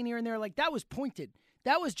complain here and there. Like, that was pointed.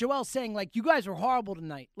 That was Joel saying, like, you guys were horrible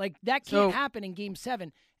tonight. Like, that can't happen in Game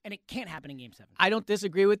 7, and it can't happen in Game 7. I don't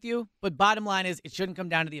disagree with you, but bottom line is it shouldn't come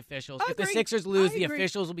down to the officials. If the Sixers lose, the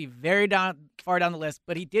officials will be very far down the list.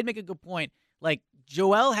 But he did make a good point. Like,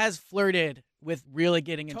 Joel has flirted with really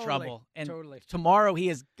getting in trouble. And tomorrow he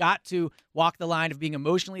has got to walk the line of being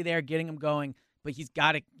emotionally there, getting him going. But he's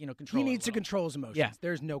got to, control. He needs to control his emotions. Yeah.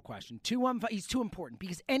 There's no question. 2-1-5. He's too important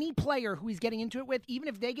because any player who he's getting into it with, even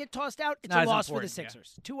if they get tossed out, it's a loss for the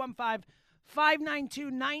Sixers.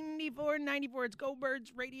 215-592-9494. It's Go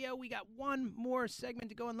Birds Radio. We got one more segment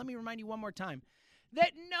to go, and let me remind you one more time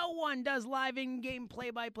that no one does live in-game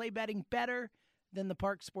play-by-play betting better than the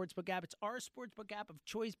Parx Sportsbook app. It's our sportsbook app of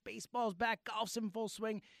choice. Baseball's back. Golf's in full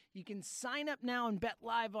swing. You can sign up now and bet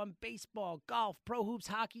live on baseball, golf, pro hoops,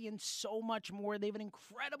 hockey, and so much more. They have an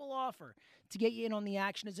incredible offer to get you in on the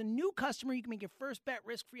action. As a new customer, you can make your first bet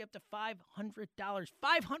risk-free up to $500.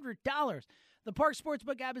 $500! The Parx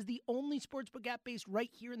Sportsbook app is the only sportsbook app based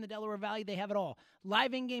right here in the Delaware Valley. They have it all.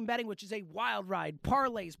 Live in-game betting, which is a wild ride,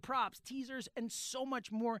 parlays, props, teasers, and so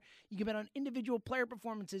much more. You can bet on individual player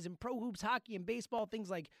performances in pro hoops, hockey, and baseball, things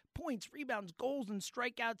like points, rebounds, goals, and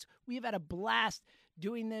strikeouts. We have had a blast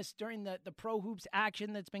doing this during the pro hoops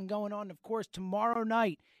action that's been going on. Of course, tomorrow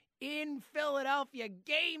night in Philadelphia,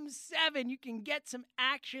 Game 7. You can get some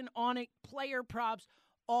action on it, player props,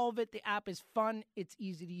 all of it. The app is fun. It's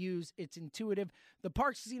easy to use. It's intuitive. The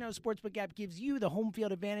Parx Casino Sportsbook app gives you the home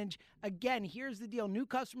field advantage. Again, here's the deal. New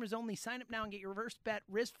customers only. Sign up now and get your first bet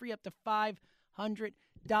risk-free up to $500.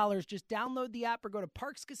 Just download the app or go to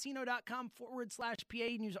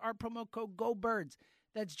parxcasino.com/PA and use our promo code GOBIRDS.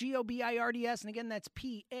 That's GOBIRDS. And again, that's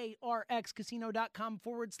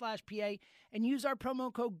PARXcasino.com/PA. And use our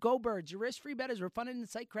promo code GOBIRDS. Your risk-free bet is refunded in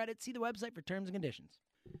site credit. See the website for terms and conditions.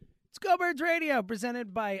 It's Go Birds Radio,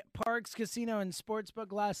 presented by Parx Casino and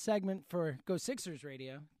Sportsbook. Last segment for Go Sixers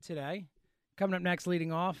Radio today. Coming up next,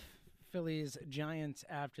 leading off, Phillies Giants.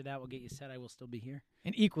 After that, we'll get you set. I will still be here.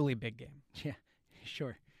 An equally big game. Yeah,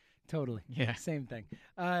 sure. Totally. Yeah. Same thing.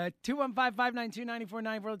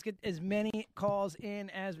 215-592-9494. Let's get as many calls in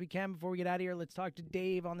as we can before we get out of here. Let's talk to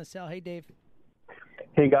Dave on the cell. Hey, Dave.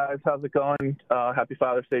 Hey, guys. How's it going? Happy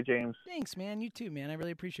Father's Day, James. Thanks, man. You too, man. I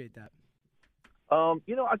really appreciate that.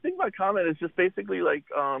 I think my comment is just basically like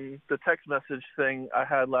the text message thing I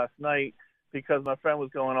had last night because my friend was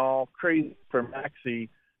going all crazy for Maxey.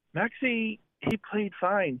 Maxey, he played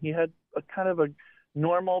fine. He had a kind of a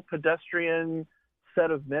normal pedestrian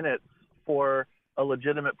set of minutes for a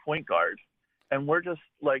legitimate point guard. And we're just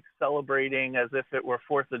like celebrating as if it were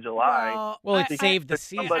 4th of July. Well, it saved the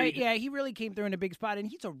season. He really came through in a big spot, and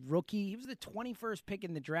he's a rookie. He was the 21st pick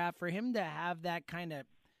in the draft. For him to have that kind of,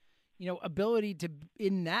 ability to,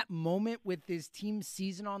 in that moment with his team's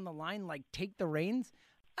season on the line, like take the reins,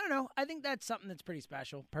 I don't know. I think that's something that's pretty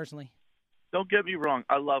special, personally. Don't get me wrong.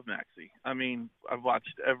 I love Maxey. I mean, I've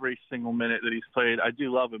watched every single minute that he's played. I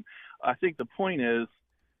do love him. I think the point is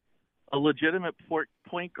a legitimate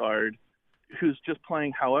point guard who's just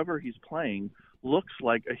playing however he's playing looks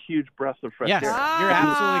like a huge breath of fresh air. Yes, you're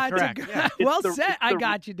absolutely correct. Yeah. Well said. I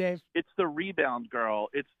got you, Dave. It's the rebound girl.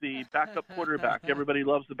 It's the backup quarterback. Everybody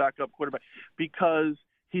loves the backup quarterback because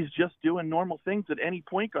he's just doing normal things at any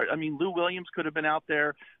point guard. I mean, Lou Williams could have been out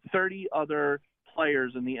there. 30 other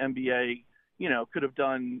players in the NBA, could have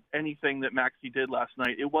done anything that Maxey did last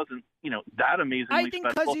night. It wasn't, that amazingly special. I think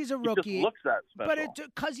because he's a rookie. It just looks that special. But it's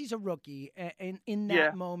because he's a rookie, and in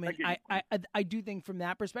that moment, I do think from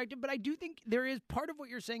that perspective, but I do think there is part of what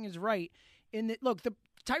you're saying is right. In that, look,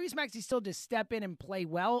 Tyrese Maxey still just step in and play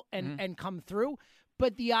well and come through.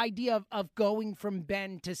 But the idea of going from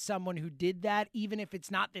Ben to someone who did that, even if it's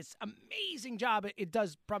not this amazing job, it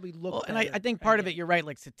does probably look better. And I think part of it, you're right,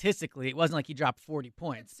 like statistically, it wasn't like he dropped 40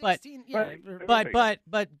 points. 16, But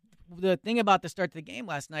the thing about the start of the game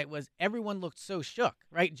last night was everyone looked so shook,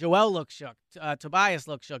 right? Joel looked shook. Tobias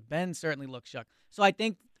looked shook. Ben certainly looked shook. So I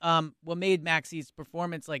think what made Maxey's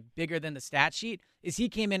performance like bigger than the stat sheet is he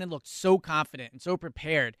came in and looked so confident and so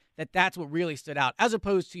prepared that's what really stood out, as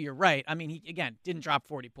opposed to your right. I mean, he, again, didn't drop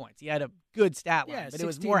 40 points. He had a good stat line, but it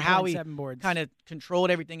was more how he kind of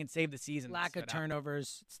controlled everything and saved the season. Lack of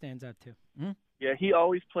turnovers stands out too. Mm-hmm. Yeah, he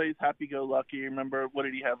always plays happy-go-lucky. Remember, what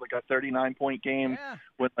did he have, like a 39-point game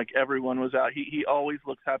when like everyone was out? He always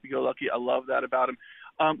looks happy-go-lucky. I love that about him.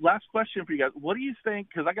 Last question for you guys. What do you think,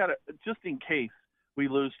 because I got to, just in case we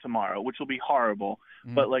lose tomorrow, which will be horrible,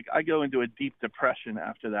 but like I go into a deep depression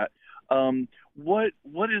after that.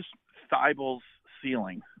 What is Thibel's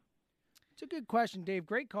ceiling? It's a good question, Dave.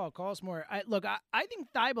 Great call. Call us more. I think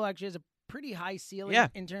Thybulle actually has a pretty high ceiling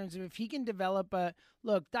in terms of if he can develop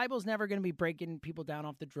look, Thibelle's never going to be breaking people down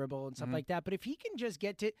off the dribble and stuff like that, but if he can just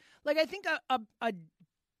get to, like, I think a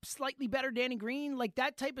slightly better Danny Green, like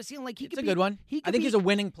that type of ceiling, like it's a good one. I think he's a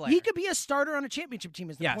winning player. He could be a starter on a championship team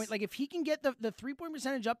is the point. Like if he can get the 3-point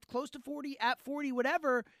percentage up close to 40, at 40,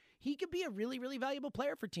 whatever, he could be a really, really valuable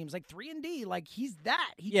player for teams like 3-and-D. Like he's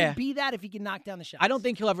that. He can be that if he can knock down the shots. I don't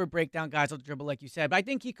think he'll ever break down guys off the dribble like you said, but I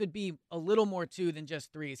think he could be a little more too than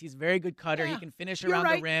just threes. He's a very good cutter. He can finish around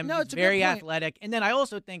the rim. No, he's very athletic. And then I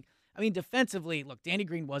also think, defensively, look, Danny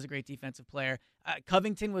Green was a great defensive player.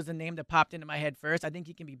 Covington was the name that popped into my head first. I think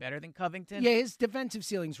he can be better than Covington. Yeah, his defensive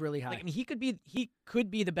ceiling's really high. Like, he could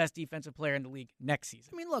be the best defensive player in the league next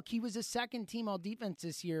season. Look, he was a second team all defense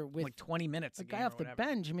this year with like 20 minutes a guy off the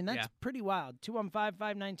bench. That's pretty wild.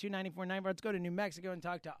 215-592-9494. Let's go to New Mexico and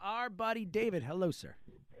talk to our buddy David. Hello, sir.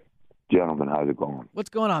 Gentlemen, how's it going? What's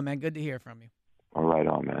going on, man? Good to hear from you. All right,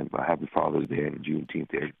 man. Happy Father's Day and Juneteenth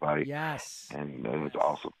to everybody. Yes. And it's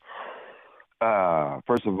awesome.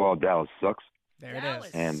 First of all, Dallas sucks. There it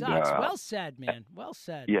is. And sucks. Well said, man. Well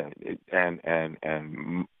said. Yeah,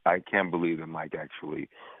 and I can't believe that Mike actually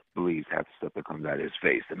believes half the stuff that comes out of his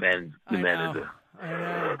face. The man is I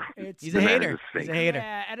know. He's a hater. He's a hater.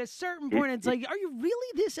 Yeah, at a certain point, it's like, are you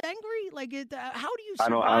really this angry? Like, how do you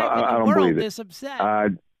survive I in don't the world believe it. this upset?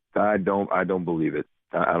 I don't believe it.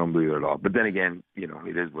 I don't believe it at all. But then again,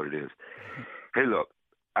 it is what it is. Hey, look.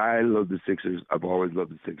 I love the Sixers. I've always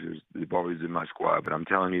loved the Sixers. They've always been my squad. But I'm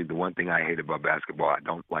telling you, the one thing I hate about basketball, I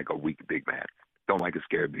don't like a weak big man. Don't like a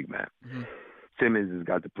scared big man. Mm-hmm. Simmons has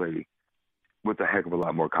got to play with a heck of a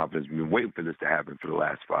lot more confidence. We've been waiting for this to happen for the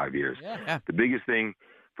last 5 years. Yeah. The biggest thing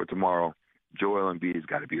for tomorrow, Joel Embiid has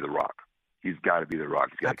got to be the rock. He's got to be the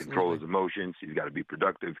rock. He's got to control his emotions. He's got to be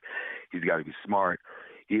productive. He's got to be smart.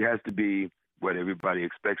 He has to be what everybody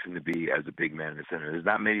expects him to be as a big man in the center. There's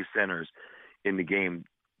not many centers in the game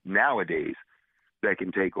nowadays that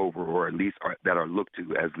can take over, or at least that are looked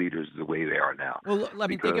to as leaders the way they are now. Well,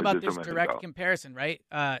 think about this direct comparison, right?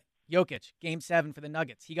 Jokic, Game 7 for the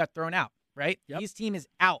Nuggets. He got thrown out, right? Yep. His team is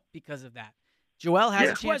out because of that. Joel has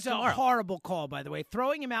a chance tomorrow. It was a horrible call, by the way.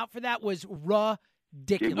 Throwing him out for that was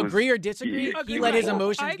ridiculous. Agree or disagree? He let his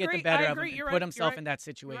emotions get the better of him and put himself right. in that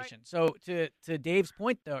situation. So to Dave's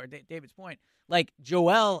point, though, or David's point, Like,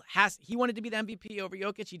 Joel he wanted to be the MVP over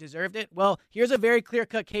Jokic. He deserved it. Well, here's a very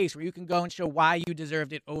clear-cut case where you can go and show why you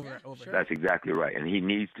deserved it over. That's exactly right. And he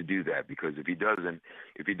needs to do that, because if he doesn't,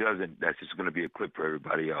 that's just going to be a clip for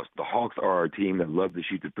everybody else. The Hawks are a team that love to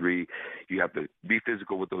shoot the three. You have to be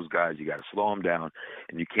physical with those guys. You got to slow them down,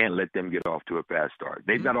 and you can't let them get off to a fast start.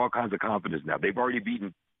 They've got all kinds of confidence now. They've already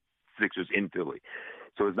beaten Sixers in Philly.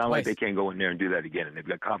 So it's not like they can't go in there and do that again, and they've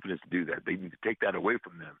got confidence to do that. They need to take that away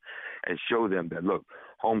from them and show them that, look,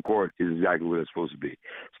 home court is exactly where it's supposed to be.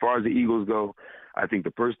 As far as the Eagles go, I think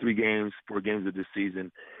the first 4 games of this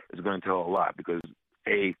season is going to tell a lot, because,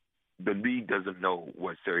 the league doesn't know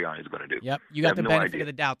what Sirianni is going to do. Yep, you got the benefit of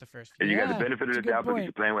the doubt the first few. And you got the benefit of the doubt because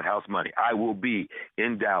you're playing with house money. I will be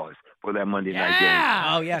in Dallas for that Monday night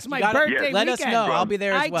game. Oh yes, it's my birthday. Let us know. I'll be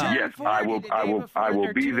there as well. Yes, I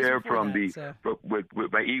will be there from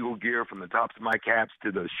with my Eagle gear, from the tops of my caps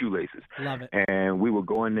to the shoelaces. Love it. And we will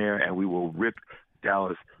go in there and we will rip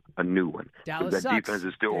Dallas a new one. Dallas that sucks. defense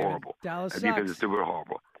is still horrible. Dallas that sucks. defense is still very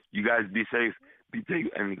horrible. You guys be safe. Be safe,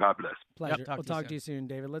 and God bless. Pleasure. We'll talk to you soon,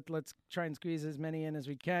 David. Let's try and squeeze as many in as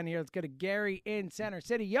we can here. Let's go to Gary in Center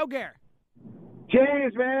City. Yo, Gary.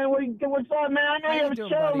 James, man, what's up, man? I know you're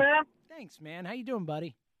chill, man. Thanks, man. How you doing,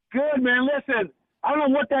 buddy? Good, man. Listen, I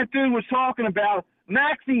don't know what that dude was talking about.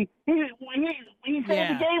 Maxey, he saved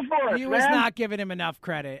the game for us, He was not giving him enough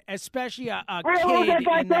credit, especially a kid What was that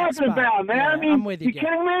guy in that talking spot. about, man? Yeah, I mean, I'm with you, Gary.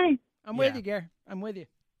 kidding me? I'm with you, Gary. I'm with you.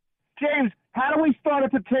 James, how do we start a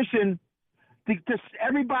petition to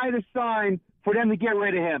everybody to sign for them to get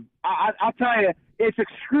rid of him? I'll tell you, it's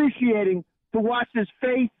excruciating to watch his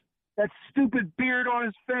face, that stupid beard on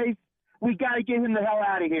his face. We got to get him the hell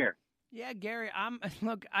out of here. Yeah, Gary,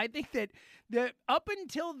 look, I think that up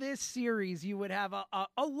until this series, you would have a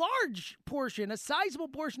large portion, a sizable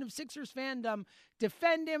portion of Sixers fandom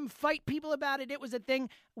defend him, fight people about it. It was a thing.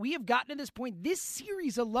 We have gotten to this point. This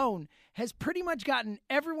series alone has pretty much gotten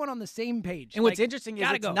everyone on the same page. And what's interesting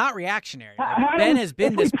is it's not reactionary. How Ben has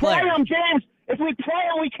been this player. If we play him, James, if we play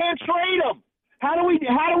him, we can't trade him. How do we?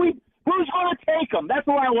 Who's going to take him? That's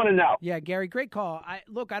what I want to know. Yeah, Gary, great call. I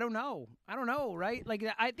don't know, right? Like,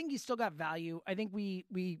 I think he's still got value. I think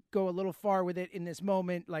we go a little far with it in this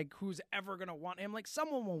moment. Like, who's ever going to want him? Like,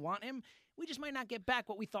 someone will want him. We just might not get back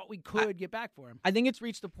what we thought we could get back for him. I think it's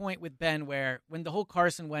reached the point with Ben where when the whole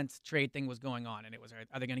Carson Wentz trade thing was going on, and it was,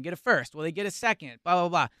 are they going to get a first? Will they get a second? Blah, blah,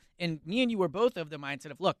 blah. And me and you were both of the mindset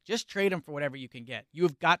of, look, just trade him for whatever you can get. You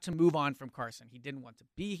have got to move on from Carson. He didn't want to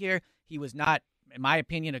be here. He was not, in my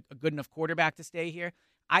opinion, a good enough quarterback to stay here.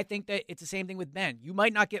 I think that it's the same thing with Ben. You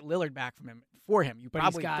might not get Lillard back for him. You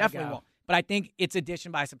probably definitely won't. But I think it's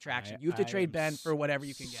addition by subtraction. You have to trade Ben for whatever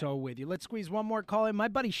you can get. So with you. Let's squeeze one more call in. My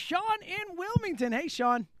buddy Sean in Wilmington. Hey,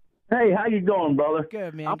 Sean. Hey, how you doing, brother?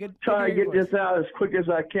 Good, man. I'm good. trying to get this out as quick as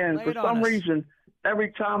I can. For some reason,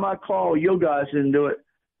 every time I call you guys and do it,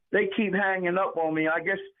 they keep hanging up on me. I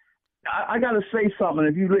guess I got to say something.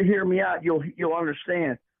 If you hear me out, you'll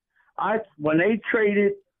understand. When they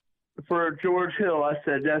traded for George Hill, I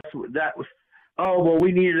said that was. Oh, well,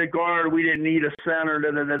 we needed a guard. We didn't need a center.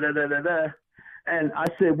 And I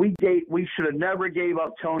said we should have never gave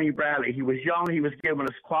up Tony Bradley. He was young. He was giving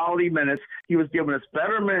us quality minutes. He was giving us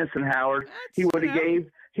better minutes than Howard. He would have gave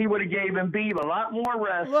Embiid a lot more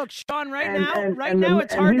rest. Look, Sean, right now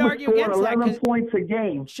it's hard to argue against that. 11 points a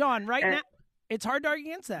game. Sean, now it's hard to argue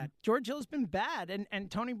against that. George Hill's been bad, and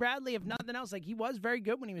Tony Bradley, if nothing else, like he was very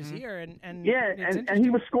good when he was here, and he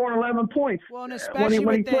was scoring 11 points. Well, and especially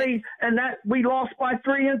when he played, and that we lost by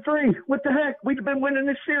 3-3. What the heck? We'd have been winning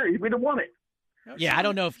this series. We'd have won it. Yeah, I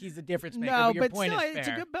don't know if he's the difference maker. No, but your but point still, is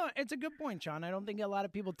fair. it's a good point, Sean. I don't think a lot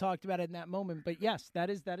of people talked about it in that moment, but yes, that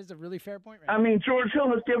is a really fair point. I mean, George Hill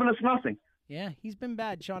has given us nothing. Yeah, he's been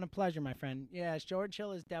bad, Sean. A pleasure, my friend. Yeah, George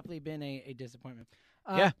Hill has definitely been a disappointment.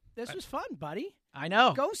 This was fun, buddy. I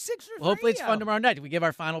know. Go Sixers. Well, hopefully it's fun tomorrow night. Do we give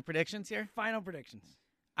our final predictions here? Final predictions.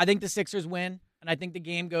 I think the Sixers win, and I think the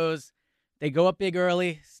game they go up big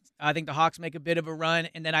early. I think the Hawks make a bit of a run,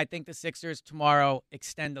 and then I think the Sixers tomorrow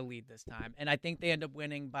extend the lead this time, and I think they end up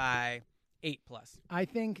winning by 8+. I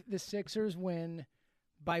think the Sixers win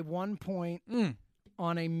by 1 point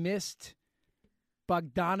on a missed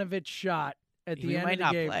Bogdanovich shot at the end of the game. He might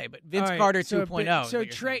not play, but Vince Carter 2.0. So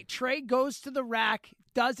Trey goes to the rack,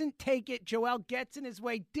 doesn't take it. Joel gets in his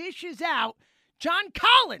way, dishes out. John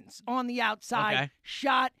Collins on the outside.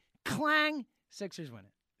 Shot, clang. Sixers win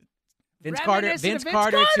it. Vince Carter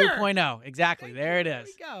 2.0. Exactly. There it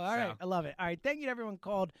is. There we go. All right. I love it. All right. Thank you to everyone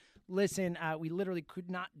called. Listen, we literally could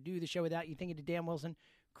not do the show without you. Thank you to Dan Wilson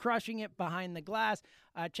crushing it behind the glass.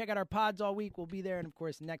 Check out our pods all week. We'll be there. And, of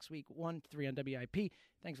course, next week, 1 to 3 on WIP.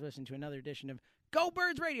 Thanks for listening to another edition of Go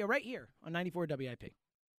Birds Radio right here on 94 WIP.